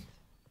man.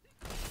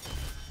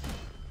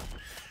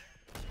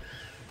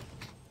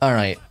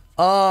 Alright.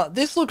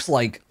 This looks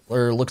like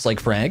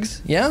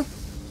frags, yeah?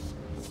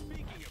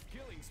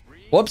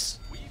 Whoops.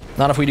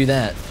 Not if we do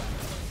that.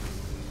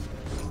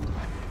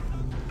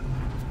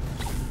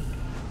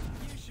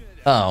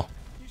 Oh.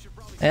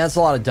 Yeah, that's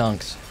a lot of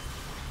dunks.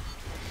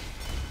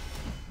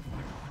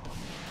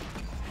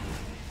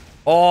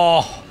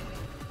 Oh.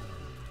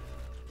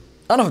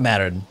 None of it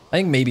mattered. I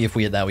think maybe if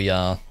we hit that, we,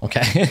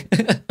 okay.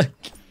 I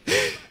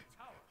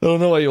don't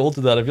know why you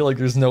ulted that. I feel like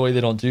there's no way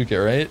they don't juke it,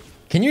 right?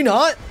 Can you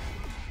not?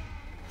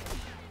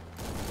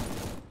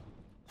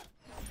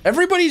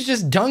 Everybody's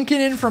just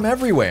dunking in from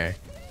everywhere.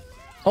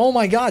 Oh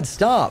my god,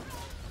 stop.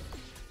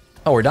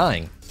 Oh, we're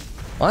dying.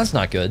 Well, that's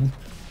not good.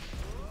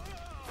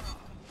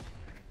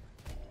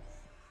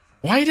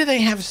 Why do they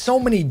have so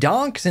many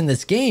donks in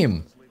this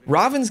game?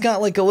 Robin's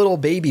got like a little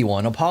baby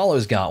one.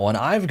 Apollo's got one.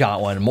 I've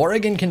got one.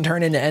 Morrigan can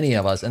turn into any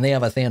of us, and they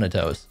have a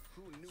Thanatos.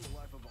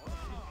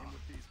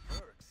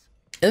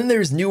 And then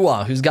there's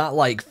Nuwa, who's got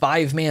like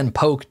 5-man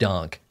poke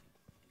donk.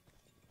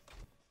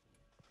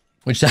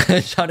 Which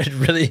sounded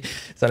really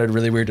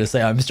weird to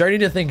say. I'm starting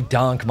to think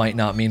donk might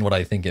not mean what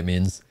I think it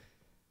means.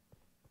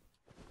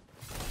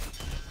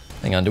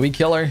 Hang on, do we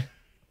kill her?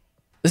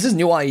 This is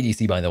Nuwa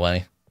EDC, by the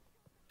way.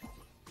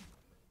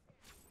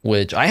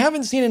 Which I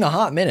haven't seen in a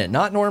hot minute.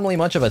 Not normally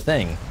much of a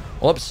thing.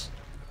 Whoops.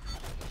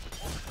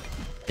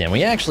 Damn, we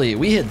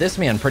hit this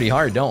man pretty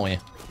hard, don't we?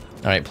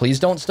 Alright, please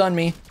don't stun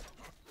me.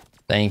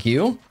 Thank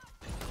you.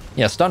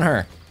 Yeah, stun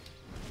her.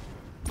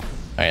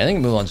 Alright, I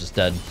think Mulan's just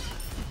dead.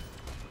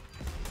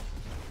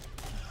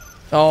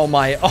 Oh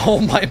my,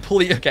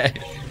 please, okay.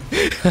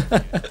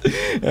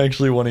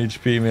 Actually 1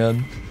 HP,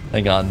 man.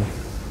 Hang on.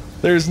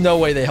 There's no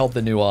way they help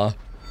the Nuwa.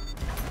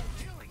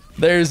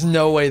 There's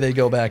no way they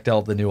go back to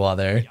help the Nuwa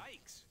there.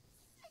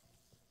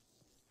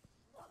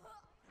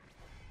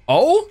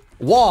 Oh?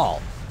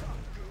 Wall.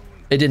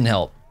 It didn't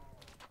help.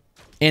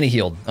 And he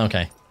healed.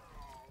 Okay.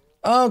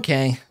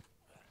 Okay.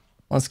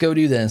 Let's go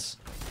do this.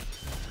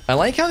 I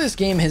like how this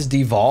game has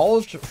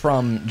devolved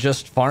from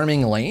just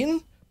farming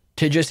lane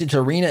to just its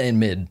arena in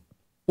mid.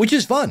 Which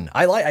is fun.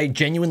 I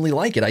genuinely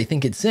like it. I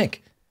think it's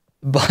sick.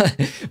 But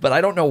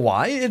I don't know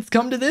why it's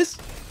come to this.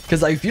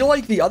 Because I feel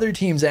like the other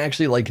teams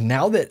actually, like,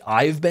 now that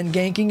I've been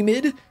ganking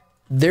mid,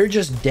 they're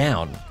just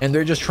down. And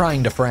they're just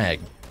trying to frag.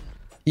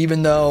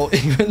 Even though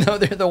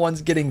they're the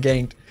ones getting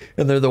ganked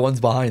and they're the ones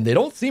behind, they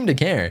don't seem to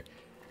care.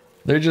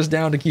 They're just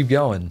down to keep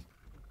going.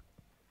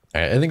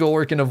 All right, I think we'll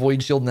work in a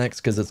Void Shield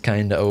next because it's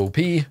kind of OP.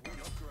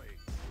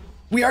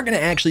 We are going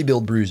to actually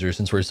build Bruiser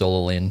since we're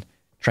solo lane.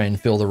 Try and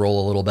fill the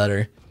role a little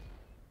better.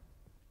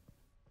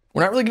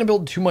 We're not really going to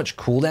build too much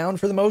cooldown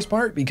for the most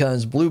part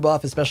because blue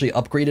buff, especially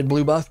upgraded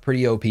blue buff,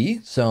 pretty OP.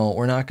 So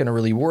we're not going to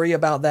really worry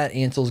about that.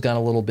 Ansel's got a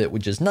little bit,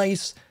 which is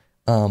nice.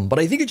 But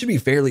I think it should be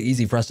fairly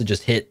easy for us to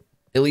just hit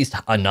at least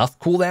enough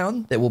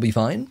cooldown that we'll be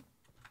fine.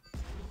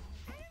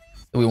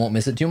 We won't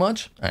miss it too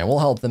much. All right, we'll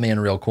help the man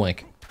real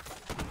quick.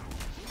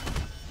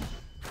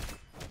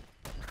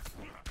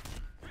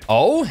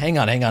 Oh, hang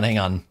on, hang on, hang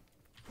on.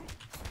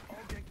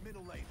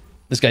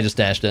 This guy just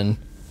dashed in.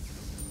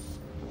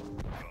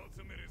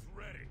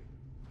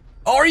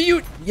 Oh, are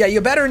you? Yeah,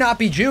 you better not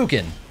be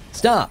juking.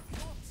 Stop.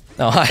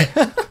 Oh, hi.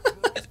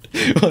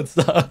 What's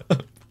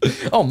up?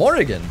 Oh,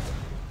 Morrigan.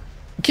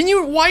 Can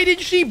you? Why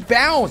did she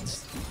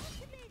bounce?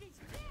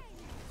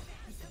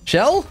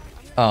 Shell?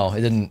 Oh,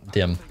 it didn't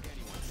dim.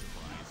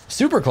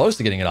 Super close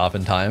to getting it off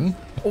in time.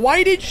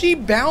 Why did she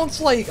bounce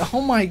like?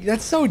 Oh my,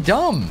 that's so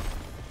dumb.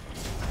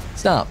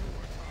 Stop.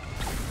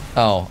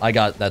 Oh,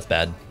 that's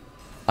bad.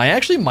 I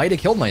actually might have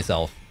killed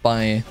myself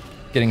by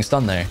getting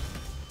stunned there.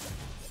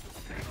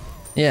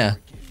 Yeah,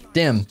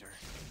 damn.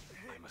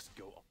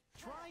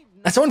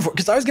 That's so unfortunate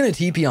because I was gonna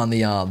TP on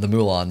the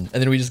Mulan, and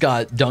then we just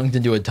got dunked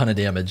into a ton of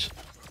damage.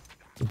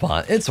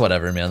 But it's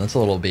whatever, man. That's a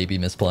little baby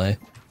misplay.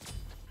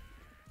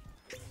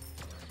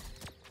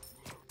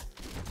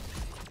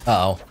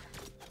 Uh oh.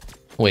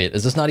 Wait,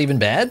 is this not even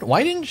bad?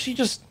 Why didn't she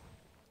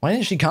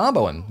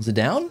combo him? Is it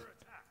down?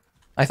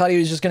 I thought he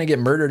was just gonna get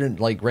murdered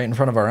like right in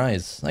front of our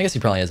eyes. I guess he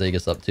probably has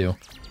Aegis up too.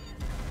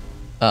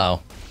 Uh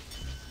oh.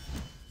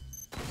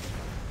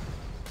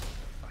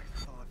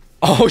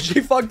 Oh, she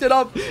fucked it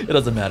up. It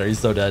doesn't matter. He's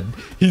so dead.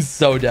 He's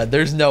so dead.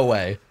 There's no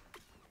way.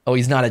 Oh,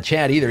 he's not a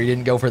Chad either. He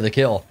didn't go for the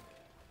kill.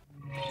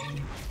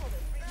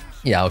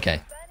 Yeah,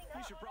 okay.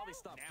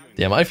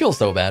 Damn, I feel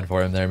so bad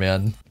for him there,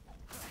 man.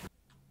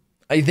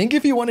 I think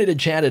if he wanted to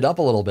chat it up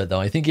a little bit,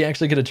 though, I think he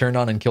actually could have turned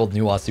on and killed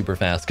Nuwa super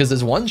fast. Because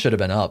his one should have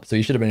been up, so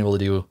he should have been able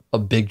to do a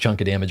big chunk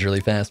of damage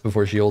really fast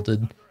before she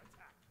ulted.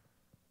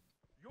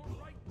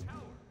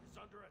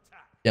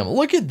 Damn,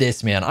 look at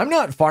this, man. I'm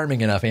not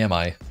farming enough, am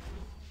I?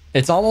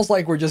 It's almost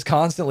like we're just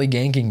constantly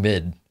ganking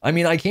mid. I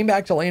mean, I came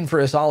back to lane for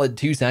a solid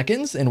 2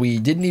 seconds, and we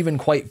didn't even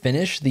quite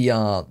finish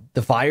the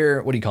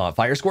fire, what do you call it,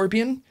 fire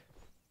scorpion?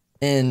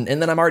 And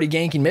then I'm already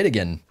ganking mid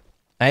again.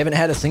 I haven't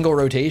had a single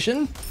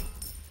rotation.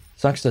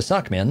 Sucks to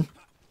suck, man.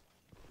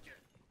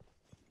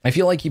 I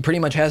feel like he pretty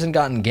much hasn't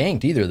gotten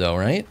ganked either, though,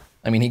 right?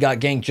 I mean, he got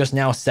ganked just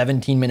now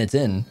 17 minutes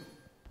in.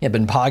 Yeah,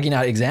 been pogging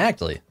out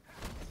exactly.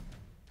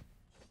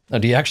 Oh,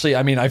 do you actually,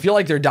 I mean, I feel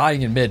like they're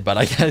dying in mid, but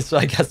I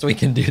guess we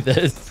can do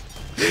this.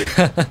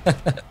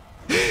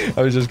 I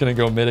was just gonna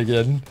go mid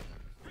again.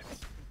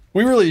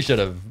 We really should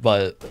have,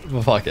 but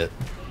fuck it.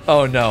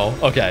 Oh no.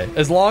 Okay.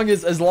 As long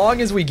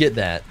as we get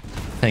that.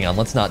 Hang on,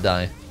 let's not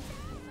die.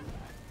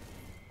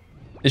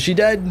 Is she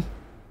dead?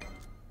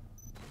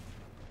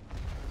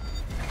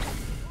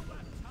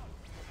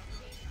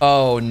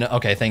 Oh no.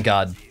 Okay, thank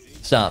God.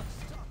 Stop.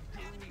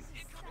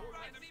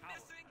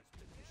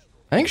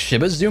 I think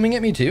Shiba's zooming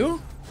at me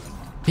too.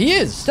 He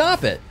is.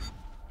 Stop it.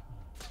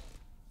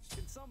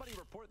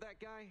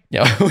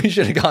 Yeah, we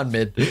should have gone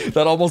mid.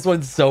 That almost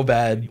went so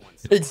bad.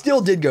 It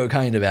still did go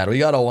kind of bad. We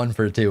got a 1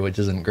 for 2, which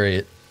isn't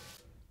great.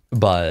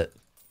 But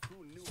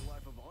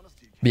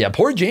yeah,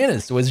 poor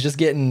Janice was just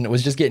getting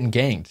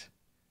ganked.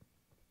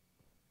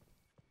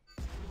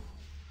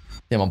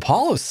 Damn,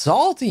 Apollo's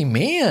salty,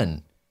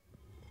 man.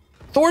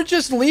 Thor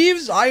just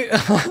leaves.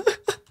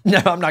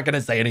 No, I'm not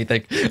gonna say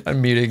anything.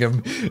 I'm muting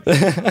him.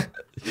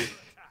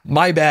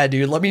 My bad,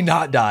 dude. Let me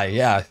not die.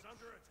 Yeah.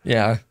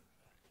 Yeah.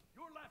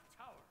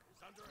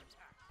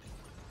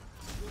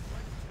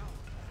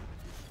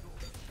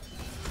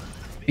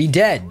 Be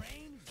dead.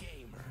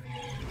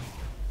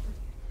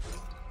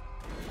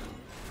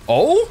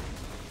 Oh?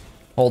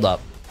 Hold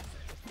up.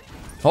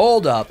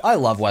 Hold up. I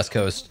love West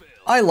Coast.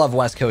 I love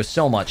West Coast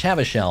so much. Have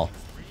a shell.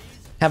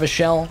 Have a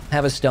shell.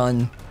 Have a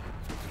stun.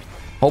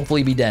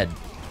 Hopefully be dead.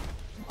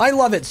 I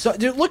love it. So,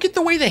 dude, look at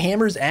the way the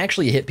hammers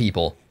actually hit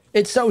people.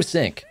 It's so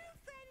sick.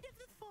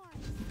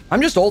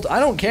 I'm just old. I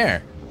don't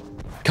care.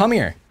 Come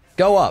here.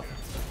 Go up.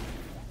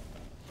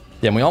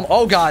 Then we all...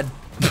 Oh, God.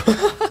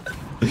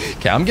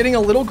 Okay, I'm getting a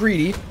little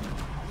greedy.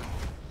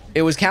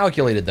 It was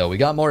calculated, though. We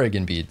got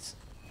Morrigan beads.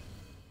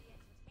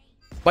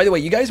 By the way,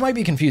 you guys might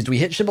be confused. We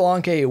hit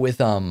Shibalanke with,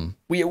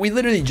 We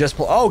literally just...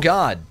 Oh,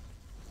 God.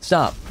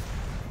 Stop.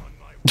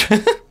 I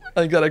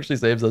think that actually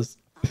saves us.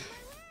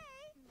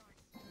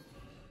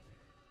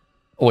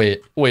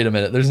 Wait a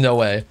minute. There's no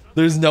way.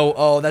 There's no...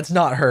 Oh, that's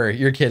not her.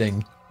 You're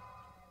kidding.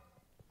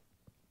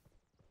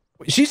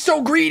 She's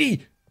so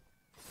greedy.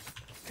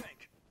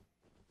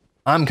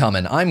 I'm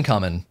coming. I'm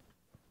coming.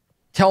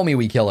 Tell me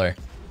we kill her.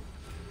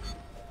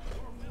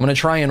 I'm gonna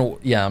try and...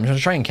 Yeah, I'm gonna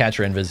try and catch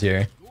her invis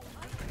here.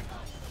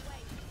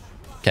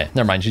 Okay,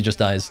 never mind. She just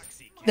dies.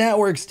 That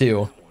works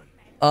too.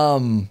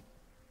 What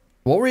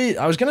were you...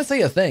 I was gonna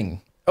say a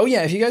thing. Oh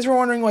yeah, if you guys were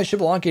wondering why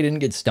Xbalanque didn't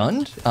get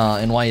stunned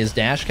and why his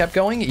dash kept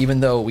going, even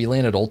though we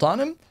landed ult on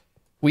him,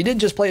 we did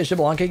just play a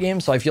Xbalanque game,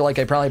 so I feel like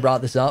I probably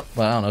brought this up,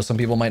 but I don't know, some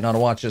people might not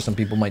have watched it, some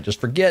people might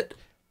just forget.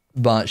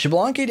 But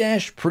Xbalanque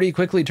dash pretty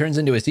quickly turns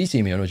into a CC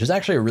immune, which is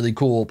actually a really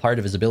cool part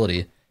of his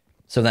ability.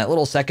 So that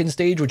little second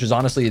stage, which is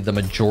honestly the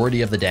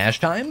majority of the dash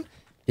time,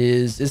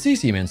 is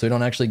CC immune, so we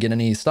don't actually get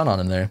any stun on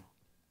him there.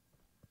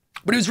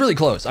 But it was really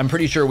close. I'm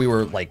pretty sure we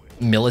were like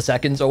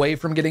milliseconds away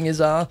from getting his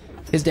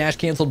dash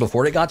canceled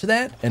before it got to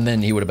that, and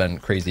then he would have been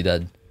crazy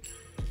dead.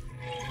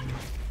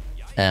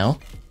 Ow.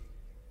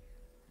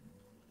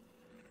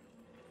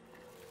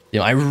 You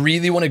know, I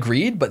really want to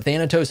greed, but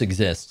Thanatos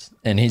exists,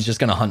 and he's just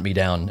going to hunt me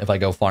down if I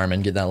go farm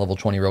and get that level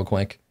 20 real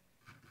quick.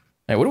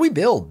 All right, what do we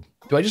build?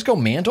 Do I just go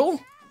Mantle?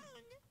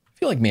 I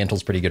feel like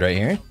Mantle's pretty good right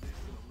here.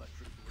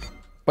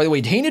 By the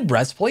way, Tainted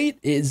Breastplate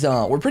is,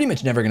 we're pretty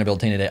much never going to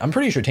build Tainted. I'm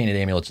pretty sure Tainted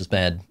Amulet's just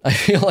bad. I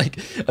feel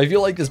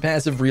like this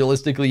passive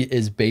realistically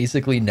is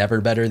basically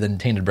never better than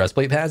Tainted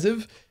Breastplate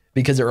passive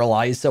because it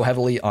relies so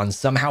heavily on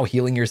somehow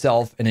healing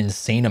yourself an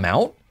insane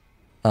amount.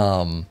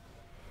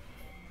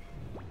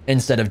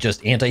 Instead of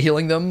just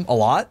anti-healing them a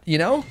lot, you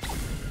know?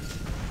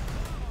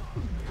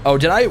 Oh,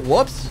 did I?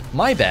 Whoops.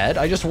 My bad.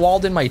 I just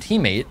walled in my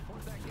teammate.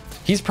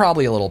 He's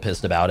probably a little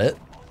pissed about it.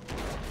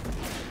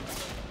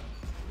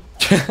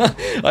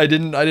 I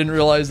didn't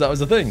realize that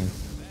was a thing.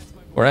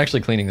 We're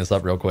actually cleaning this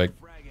up real quick.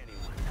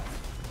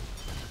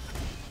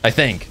 I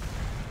think.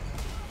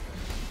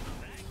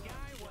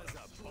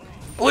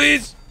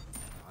 Please.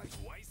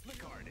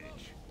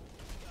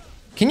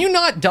 Can you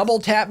not double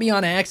tap me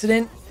on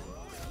accident?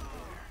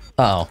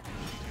 Uh-oh.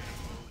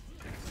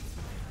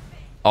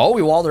 Oh,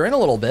 we walled her in a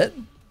little bit.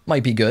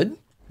 Might be good.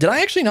 Did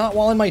I actually not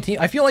wall in my team?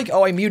 I feel like,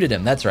 oh, I muted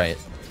him. That's right.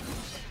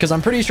 Because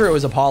I'm pretty sure it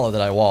was Apollo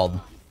that I walled.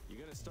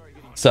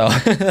 So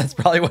that's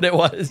probably what it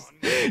was.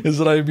 Is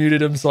that I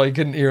muted him so I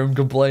couldn't hear him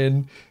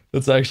complain.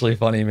 That's actually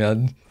funny,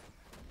 man.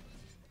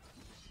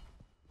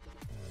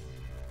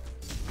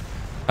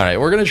 All right,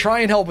 we're going to try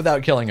and help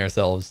without killing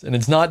ourselves. And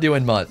it's not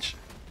doing much.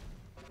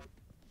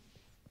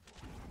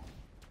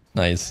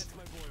 Nice.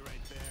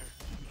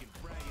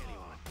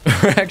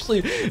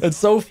 Actually, it's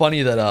so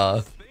funny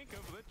that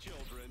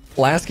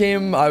last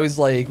game I was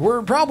like,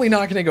 we're probably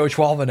not going to go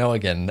 12-0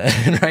 again,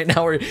 and right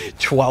now we're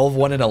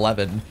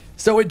 12-1-11.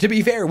 So to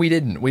be fair, we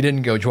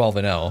didn't go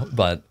 12-0,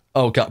 but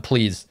oh god,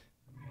 please,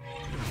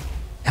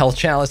 Health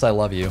Chalice, I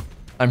love you.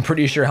 I'm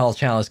pretty sure Health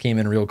Chalice came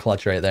in real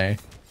clutch right there.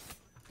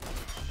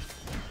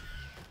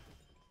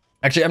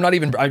 Actually, I'm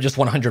just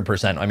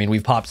 100%. I mean,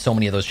 we've popped so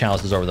many of those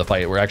chalices over the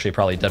fight. We're actually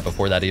probably dead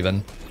before that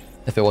even,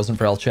 if it wasn't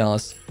for Health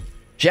Chalice.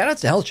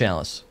 Shoutouts to Health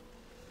Chalice.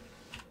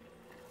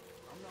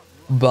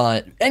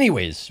 But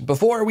anyways,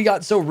 before we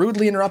got so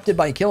rudely interrupted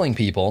by killing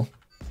people,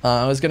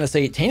 I was going to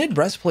say Tainted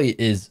Breastplate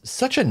is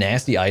such a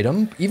nasty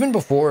item. Even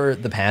before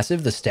the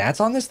passive, the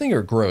stats on this thing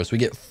are gross. We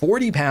get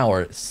 40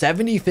 power,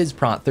 70 Fizz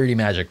Prot, 30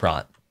 Magic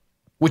Prot,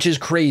 which is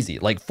crazy.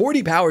 Like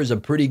 40 power is a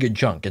pretty good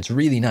chunk. It's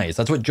really nice.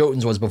 That's what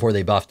Jotun's was before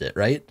they buffed it,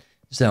 right?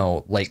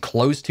 So like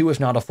close to,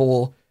 if not a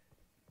full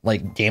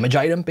like damage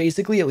item,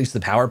 basically, at least the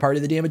power part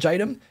of the damage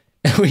item.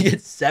 And we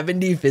get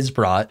 70 Fizz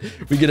Prot.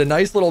 We get a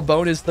nice little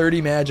bonus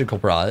 30 Magical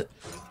Prot,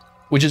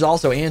 which is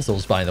also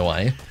Ansel's, by the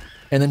way.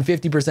 And then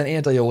 50%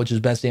 anti-heal, which is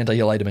best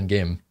anti-heal item in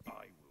game.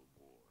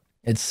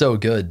 It's so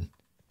good.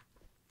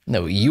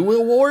 No, you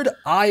will ward,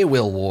 I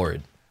will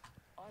ward.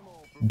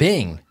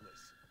 Bing.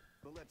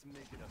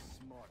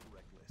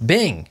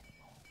 Bing.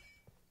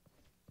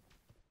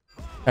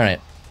 All right,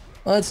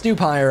 let's do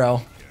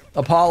Pyro.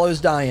 Apollo's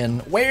dying.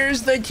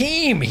 Where's the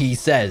team, he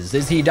says,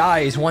 as he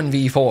dies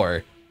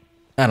 1v4.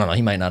 I don't know,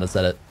 he might not have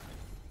said it.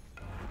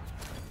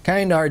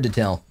 Kinda hard to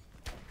tell.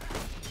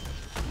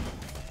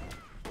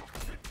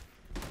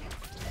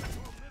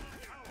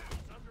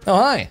 Oh,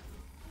 hi.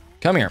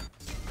 Come here.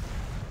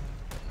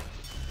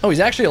 Oh, he's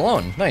actually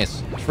alone.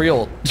 Nice. Free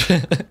ult.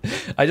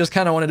 I just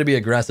kind of wanted to be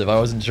aggressive. I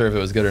wasn't sure if it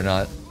was good or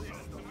not.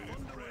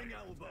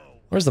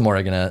 Where's the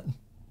Morrigan at?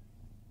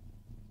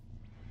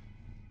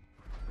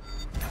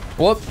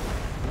 Whoop.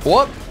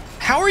 Whoop.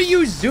 How are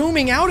you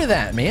zooming out of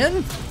that,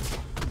 man?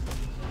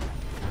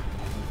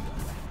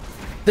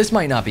 This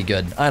might not be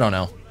good. I don't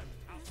know.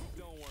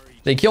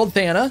 They killed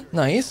Thana.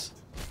 Nice.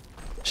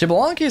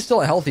 Xbalanque is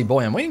still a healthy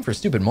boy. I'm waiting for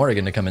stupid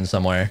Morrigan to come in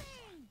somewhere.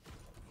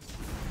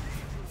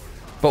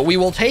 But we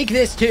will take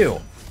this too.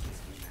 All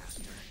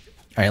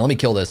right, let me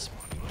kill this.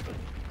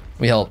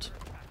 We helped.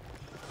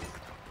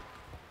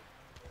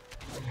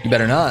 You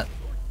better not.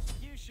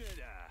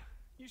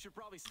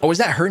 Oh, is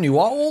that her new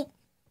ult?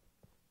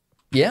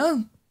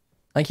 Yeah?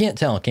 I can't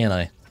tell, can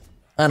I?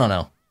 I don't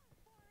know.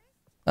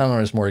 I don't know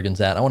where this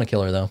Morrigan's at. I want to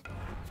kill her though.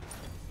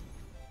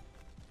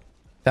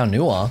 Found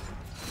Nuwa.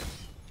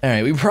 All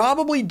right, we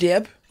probably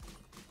dip.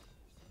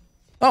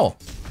 Oh.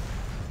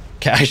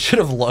 Okay, I should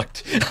have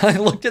looked. I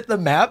looked at the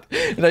map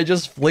and I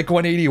just flick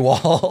 180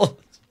 walls.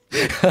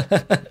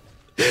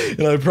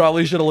 And I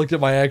probably should have looked at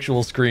my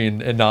actual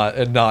screen and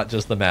not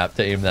just the map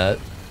to aim that.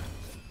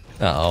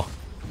 Uh-oh.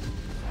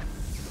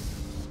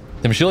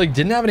 Damn, she like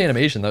didn't have an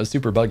animation. That was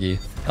super buggy.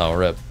 Oh,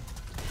 rip.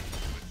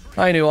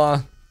 Hi,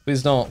 Nuwa.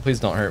 Please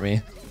don't hurt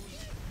me.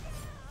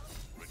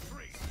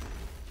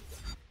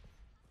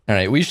 All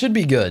right, we should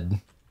be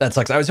good. That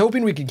sucks. I was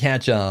hoping we could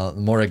catch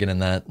Morrigan in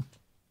that,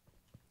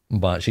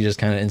 but she just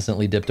kind of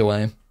instantly dipped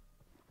away.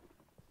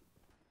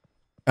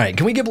 All right,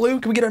 can we get blue?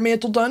 Can we get our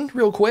mantle done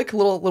real quick?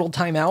 Little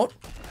timeout.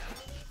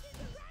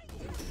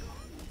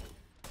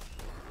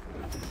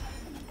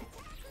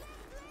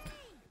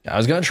 I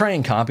was gonna try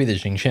and copy the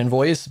Xingqian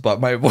voice, but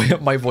my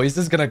voice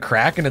is gonna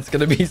crack and it's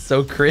gonna be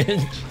so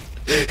cringe.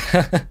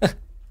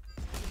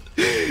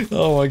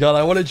 Oh my god,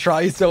 I want to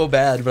try so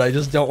bad, but I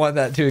just don't want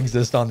that to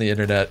exist on the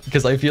internet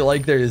because I feel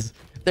like there's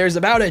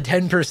about a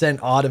 10%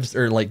 odd of,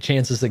 or like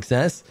chance of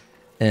success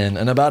and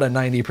about a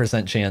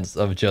 90% chance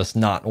of just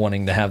not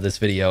wanting to have this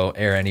video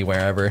air anywhere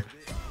ever.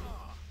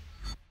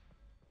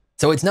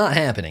 So it's not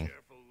happening.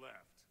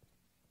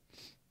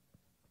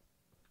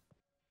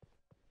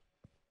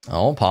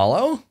 Oh,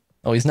 Apollo?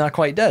 Oh, he's not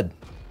quite dead.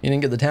 He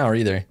didn't get the tower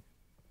either.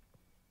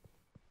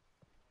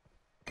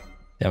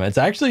 Damn, it's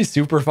actually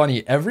super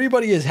funny.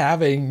 Everybody is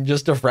having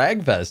just a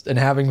frag fest and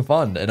having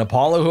fun. And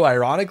Apollo, who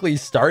ironically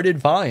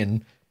started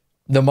fine,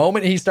 the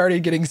moment he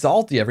started getting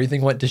salty,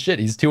 everything went to shit.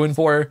 He's 2 and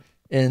 4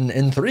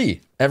 in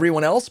 3.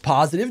 Everyone else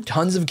positive,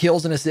 tons of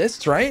kills and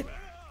assists, right?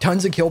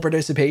 Tons of kill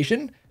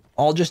participation,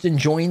 all just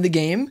enjoying the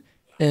game.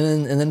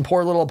 And then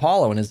poor little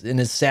Apollo in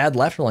his sad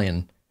left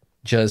lane,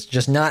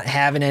 just not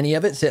having any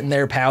of it, sitting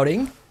there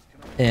pouting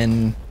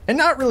and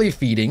not really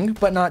feeding,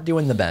 but not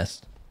doing the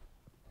best.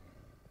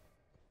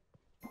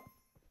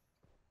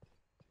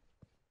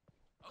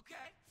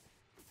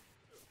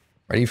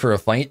 Ready for a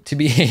fight,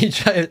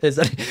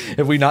 TBH?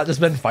 Have we not just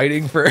been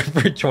fighting for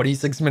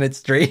 26 minutes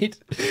straight?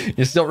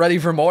 You still ready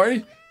for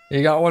more?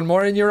 You got one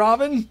more in your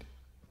oven?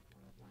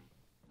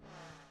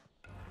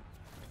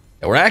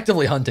 Yeah, we're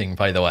actively hunting,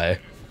 by the way,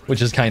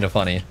 which is kind of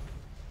funny.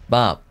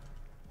 Bop.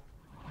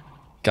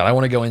 God, I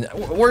want to go in.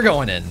 We're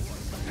going in.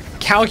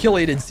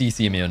 Calculated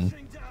CC immune.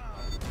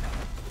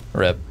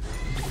 Rip.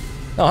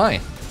 Oh,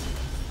 hi.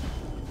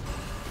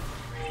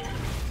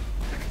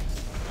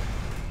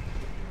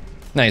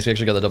 Nice, we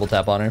actually got the double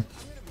tap on her.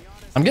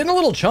 I'm getting a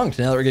little chunked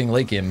now that we're getting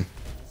late game.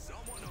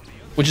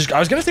 Which is, I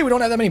was gonna say we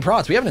don't have that many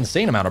prots. We have an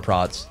insane amount of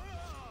prots.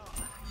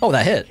 Oh,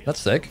 that hit. That's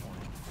sick.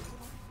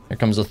 Here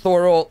comes a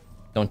Thor ult.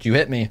 Don't you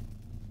hit me.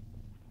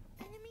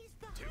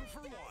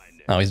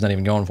 Oh, he's not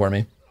even going for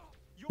me.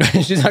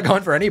 She's not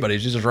going for anybody.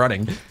 She's just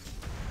running.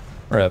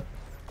 Rip.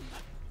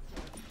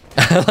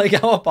 I like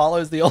how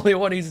Apollo's the only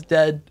one who's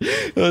dead.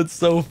 That's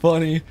so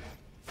funny.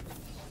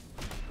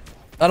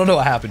 I don't know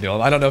what happened to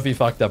him. I don't know if he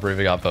fucked up or if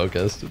he got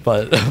focused,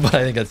 but I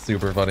think that's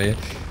super funny.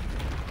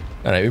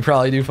 All right, we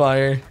probably do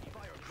fire.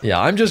 Yeah,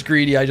 I'm just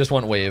greedy. I just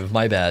want wave.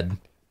 My bad.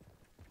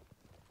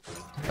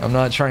 I'm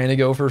not trying to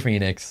go for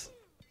Phoenix.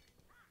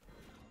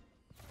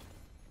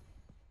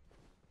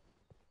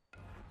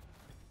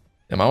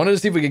 I wanted to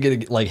see if we could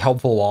get a like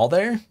helpful wall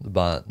there,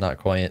 but not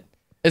quite.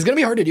 It's gonna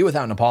be hard to do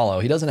without an Apollo.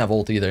 He doesn't have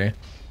ult either.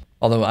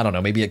 Although I don't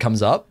know, maybe it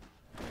comes up.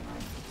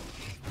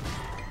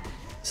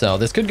 So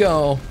this could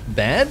go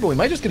bad, but we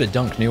might just get a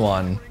dunk new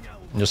on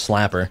and just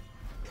slap her.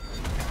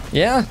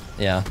 Yeah,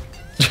 yeah.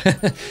 All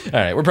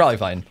right, we're probably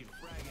fine.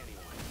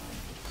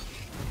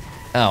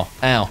 Ow,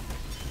 ow.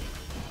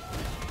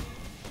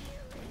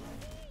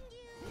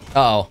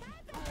 Uh-oh.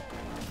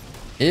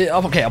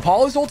 Okay,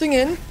 Apollo's ulting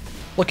in.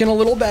 Looking a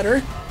little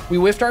better. We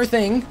whiffed our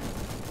thing.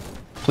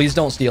 Please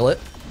don't steal it.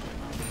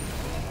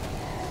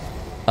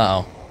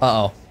 Uh-oh,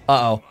 uh-oh,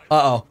 uh-oh,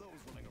 uh-oh.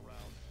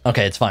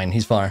 Okay, it's fine.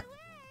 He's far.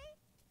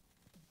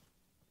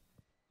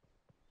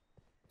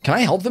 Can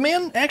I help the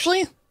man,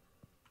 actually?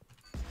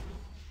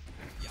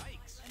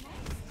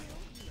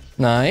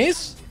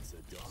 Nice.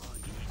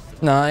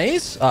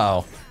 Nice.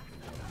 Uh-oh.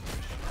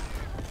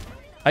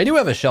 I do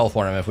have a shell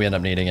for him if we end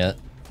up needing it.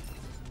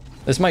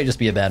 This might just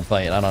be a bad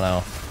fight. I don't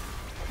know.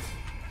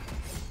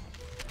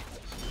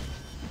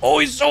 Oh,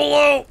 he's so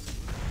low.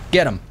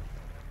 Get him.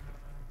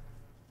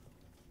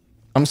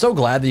 I'm so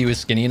glad that he was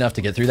skinny enough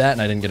to get through that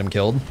and I didn't get him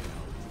killed.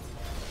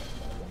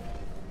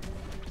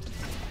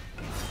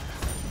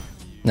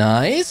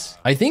 Nice.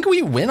 I think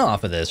we win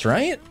off of this,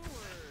 right?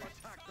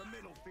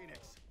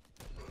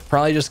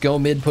 Probably just go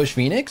mid push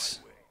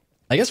Phoenix.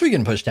 I guess we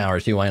can push tower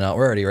too. Why not?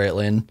 We're already right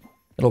lane.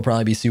 It'll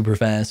probably be super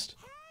fast.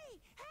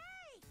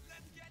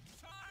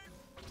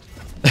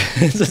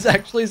 This is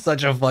actually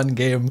such a fun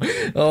game.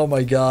 Oh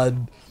my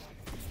god.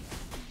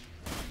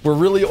 We're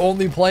really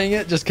only playing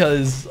it just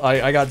because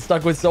I got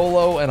stuck with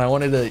solo and I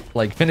wanted to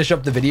like finish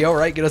up the video,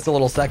 right? Get us a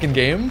little second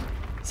game.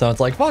 So it's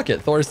like, fuck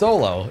it, Thor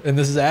solo. And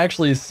this is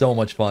actually so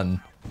much fun.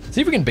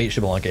 See if we can bait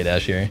Shibalanke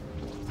dash here.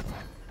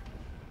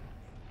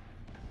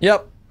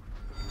 Yep.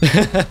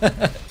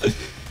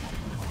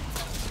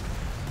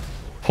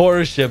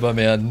 Poor Shiba,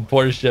 man.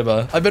 Poor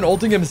Shiba. I've been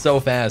ulting him so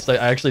fast. I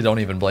actually don't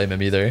even blame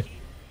him either.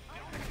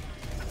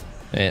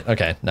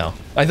 Okay, no.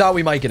 I thought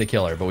we might get a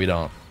killer, but we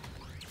don't.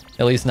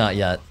 At least not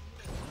yet.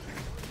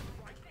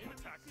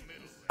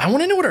 I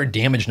want to know what our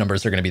damage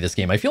numbers are going to be this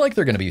game. I feel like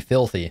they're going to be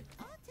filthy.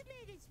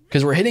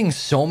 Because we're hitting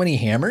so many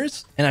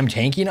hammers, and I'm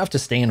tanky enough to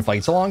stay in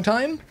fights a long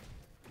time.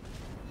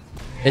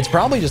 It's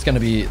probably just going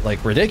to be,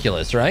 like,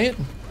 ridiculous, right?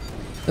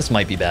 This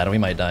might be bad. We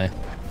might die.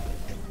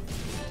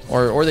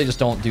 Or they just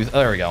don't do...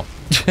 there we go.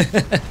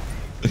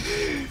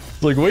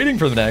 It's like waiting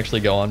for them to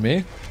actually go on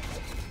me.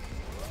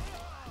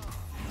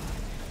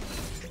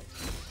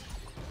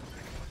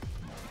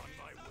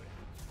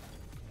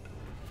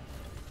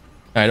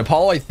 Alright,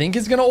 Apollo, I think,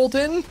 is going to ult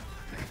in.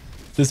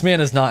 This man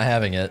is not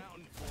having it.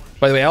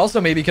 By the way, I also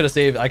maybe could have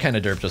saved... I kind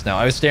of derped just now.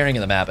 I was staring at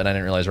the map, and I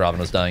didn't realize Robin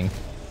was dying.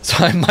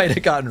 So I might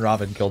have gotten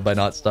Robin killed by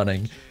not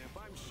stunning.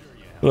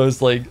 But I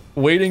was, like,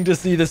 waiting to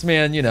see this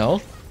man, you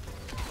know,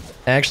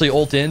 actually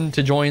ult in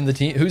to join the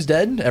team. Who's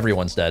dead?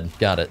 Everyone's dead.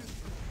 Got it.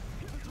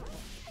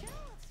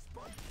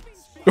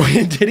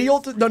 Did he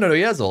ult? No,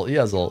 he has ult. He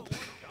has ult.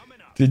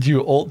 Did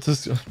you ult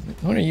to...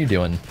 What are you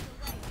doing?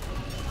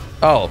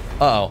 Oh,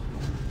 uh-oh.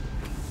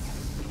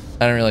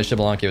 I didn't realize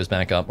Shibalanki was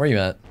back up. Where are you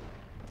at?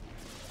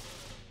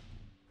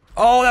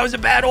 Oh, that was a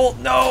bad ult.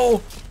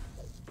 No.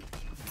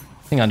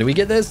 Hang on. Do we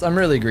get this? I'm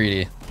really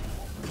greedy.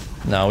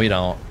 No, we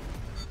don't.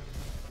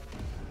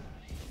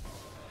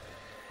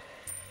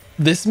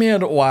 This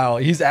man, wow.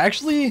 He's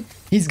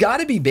got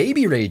to be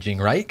baby raging,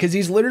 right? Because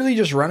he's literally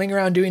just running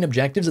around doing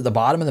objectives at the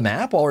bottom of the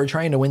map while we're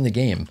trying to win the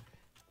game.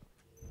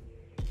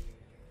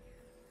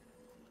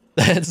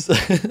 That's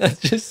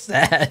just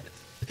sad.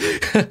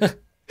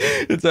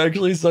 It's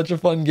actually such a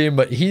fun game,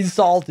 but he's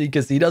salty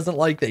because he doesn't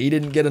like that he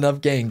didn't get enough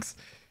ganks.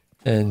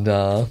 And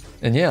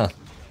yeah.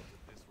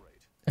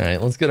 All right,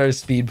 let's get our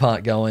speed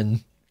pot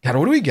going. God,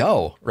 where do we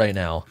go right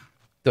now?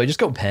 Do I just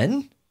go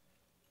pen?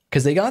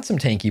 Because they got some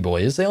tanky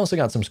boys. They also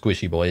got some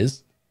squishy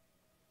boys.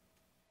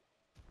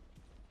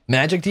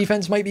 Magic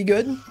defense might be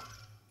good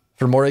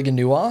for Morrigan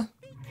Nua.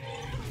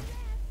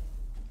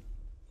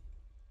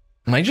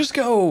 Might just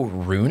go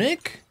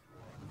runic,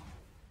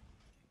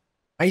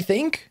 I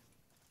think.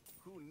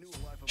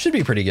 Should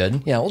be pretty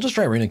good. Yeah, we'll just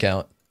try runic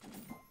out.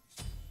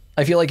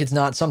 I feel like it's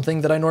not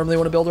something that I normally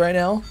want to build right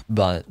now,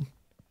 but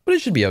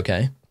it should be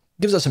okay.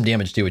 Gives us some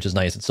damage too, which is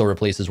nice. It still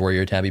replaces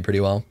Warrior Tabby pretty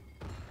well.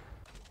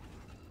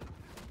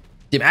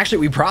 Damn, actually,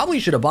 we probably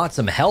should have bought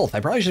some health.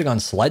 I probably should have gone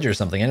Sledge or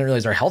something. I didn't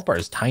realize our health bar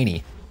is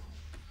tiny.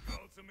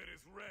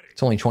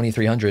 It's only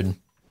 2,300.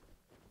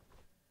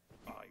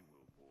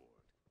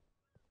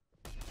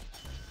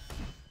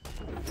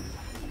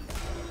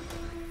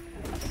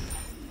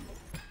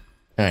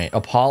 All right,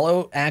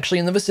 Apollo actually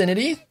in the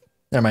vicinity.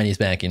 Never mind, he's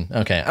backing.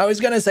 Okay, I was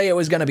going to say it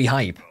was going to be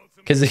hype.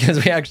 Because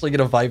we actually get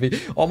a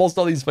 5v. Almost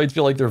all these fights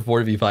feel like they're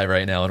 4v5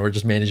 right now, and we're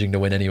just managing to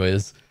win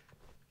anyways.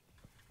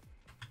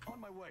 On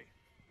my way.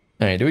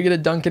 All right, do we get to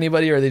dunk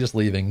anybody, or are they just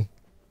leaving?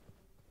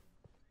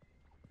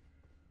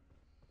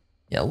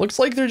 Yeah, looks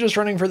like they're just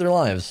running for their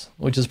lives,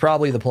 which is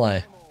probably the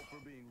play.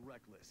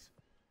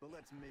 All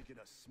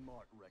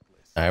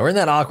right, we're in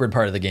that awkward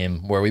part of the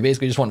game where we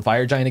basically just want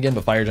Fire Giant again,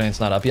 but Fire Giant's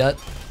not up yet.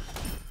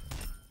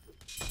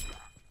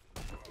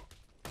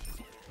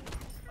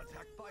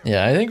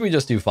 Yeah, I think we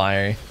just do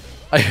fire.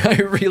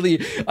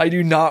 I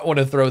do not want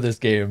to throw this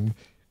game.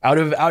 Out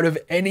of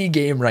any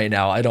game right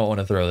now, I don't want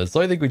to throw this.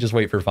 So I think we just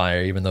wait for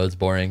fire, even though it's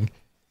boring.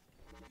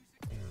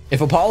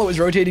 If Apollo is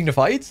rotating to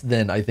fights,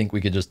 then I think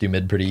we could just do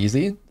mid pretty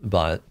easy.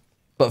 But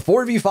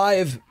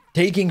 4v5,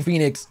 taking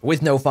Phoenix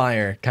with no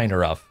fire, kind of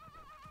rough.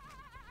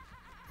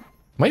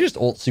 Might just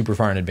ult super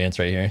far in advance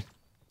right here.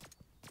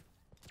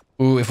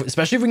 Ooh,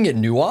 especially if we can get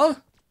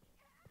Nua.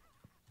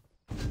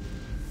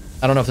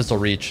 I don't know if this will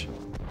reach.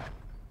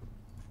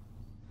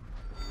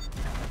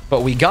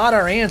 But we got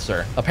our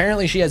answer.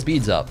 Apparently she has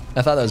beads up.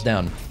 I thought that was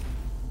down.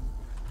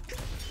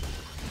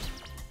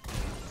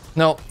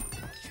 No.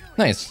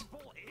 Nice.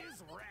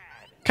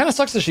 Kind of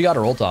sucks that she got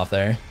her ult off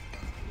there.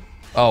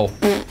 Oh.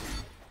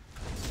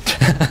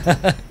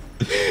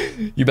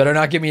 You better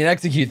not give me an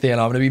execute, Than.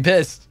 I'm going to be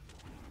pissed.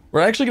 We're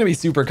actually going to be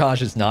super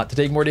cautious not to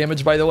take more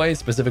damage, by the way.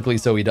 Specifically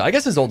so we do. I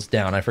guess his ult's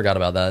down. I forgot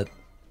about that.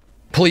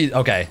 Please.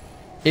 Okay.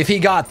 If he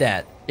got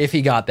that,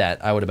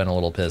 I would have been a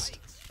little pissed.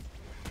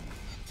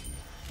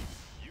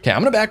 Okay,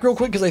 I'm going to back real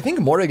quick because I think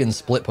Morrigan's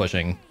split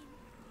pushing.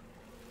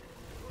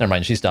 Never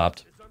mind, she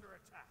stopped.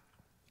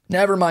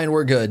 Never mind,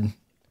 we're good.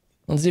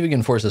 Let's see if we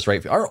can force this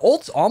right. Our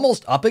ult's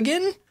almost up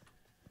again?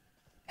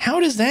 How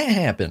does that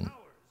happen?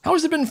 How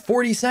has it been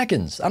 40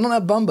 seconds? I don't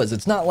have Bumbas.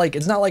 It's not like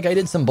I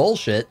did some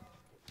bullshit.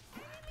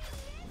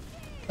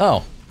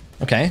 Oh,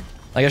 okay.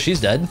 I guess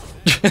she's dead.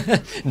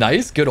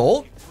 Nice, good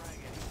ult.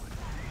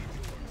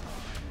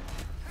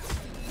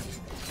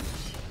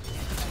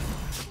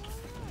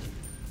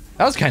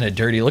 That was kind of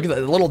dirty. Look at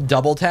that little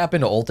double tap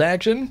into ult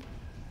action.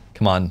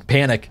 Come on,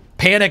 panic.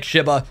 Panic,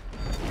 Shiba.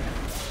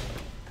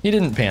 He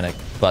didn't panic,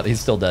 but he's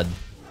still dead.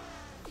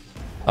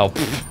 Oh,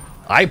 pfft.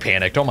 I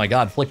panicked. Oh my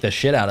god, flick the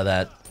shit out of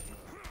that.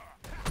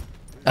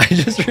 I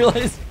just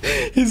realized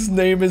his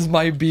name is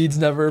My Beads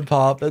Never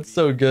Pop. That's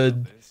so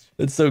good.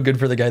 It's so good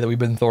for the guy that we've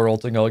been Thor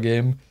ulting all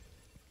game.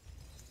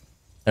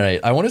 All right,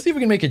 I want to see if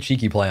we can make a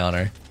cheeky play on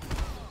her.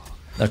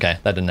 Okay,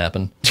 that didn't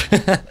happen.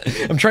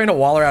 I'm trying to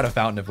wall her out of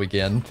fountain if we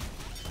can.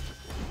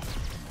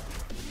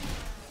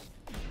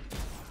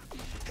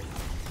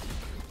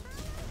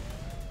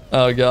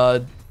 Oh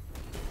god.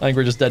 I think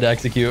we're just dead to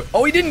execute.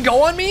 Oh, he didn't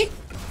go on me?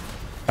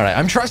 All right,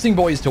 I'm trusting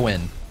boys to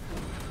win.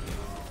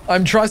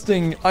 I'm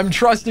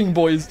trusting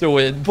boys to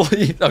win,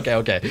 please.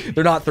 Okay.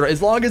 They're not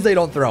as long as they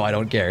don't throw, I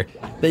don't care.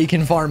 They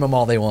can farm them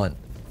all they want.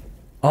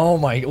 Oh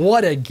my,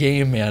 what a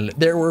game, man.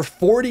 There were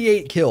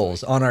 48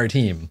 kills on our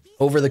team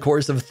over the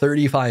course of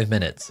 35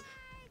 minutes.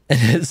 And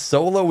as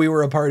solo, we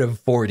were a part of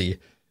 40,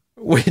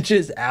 which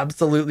is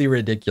absolutely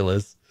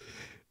ridiculous.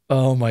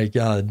 Oh my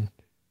God.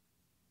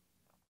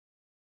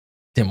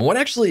 Tim, what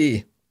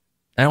actually,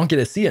 I don't get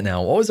to see it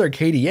now. What was our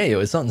KDA? It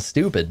was something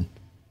stupid.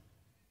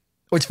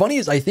 What's funny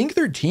is I think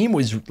their team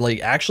was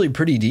like actually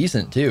pretty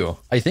decent too.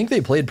 I think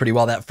they played pretty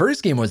well. That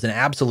first game was an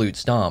absolute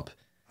stomp.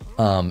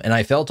 And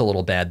I felt a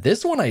little bad.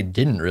 This one I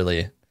didn't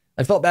really.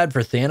 I felt bad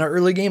for Thana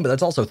early game, but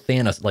that's also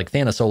Thana. Like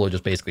Thana solo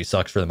just basically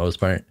sucks for the most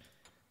part.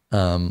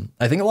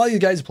 I think a lot of you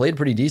guys played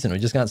pretty decent. We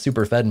just got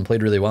super fed and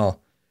played really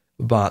well.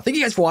 But thank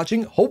you guys for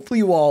watching. Hopefully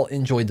you all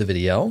enjoyed the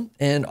video,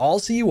 and I'll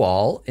see you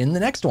all in the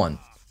next one.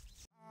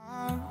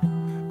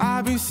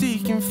 I've been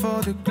seeking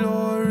for the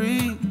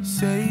glory.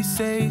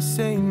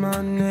 Say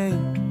my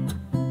name.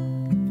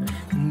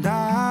 And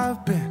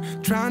I've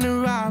been trying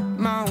to write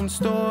my own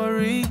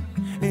story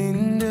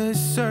in the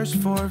search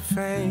for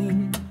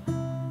fame.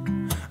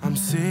 I'm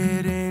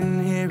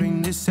sitting here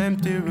in this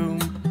empty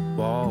room.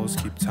 Walls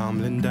keep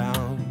tumbling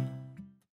down.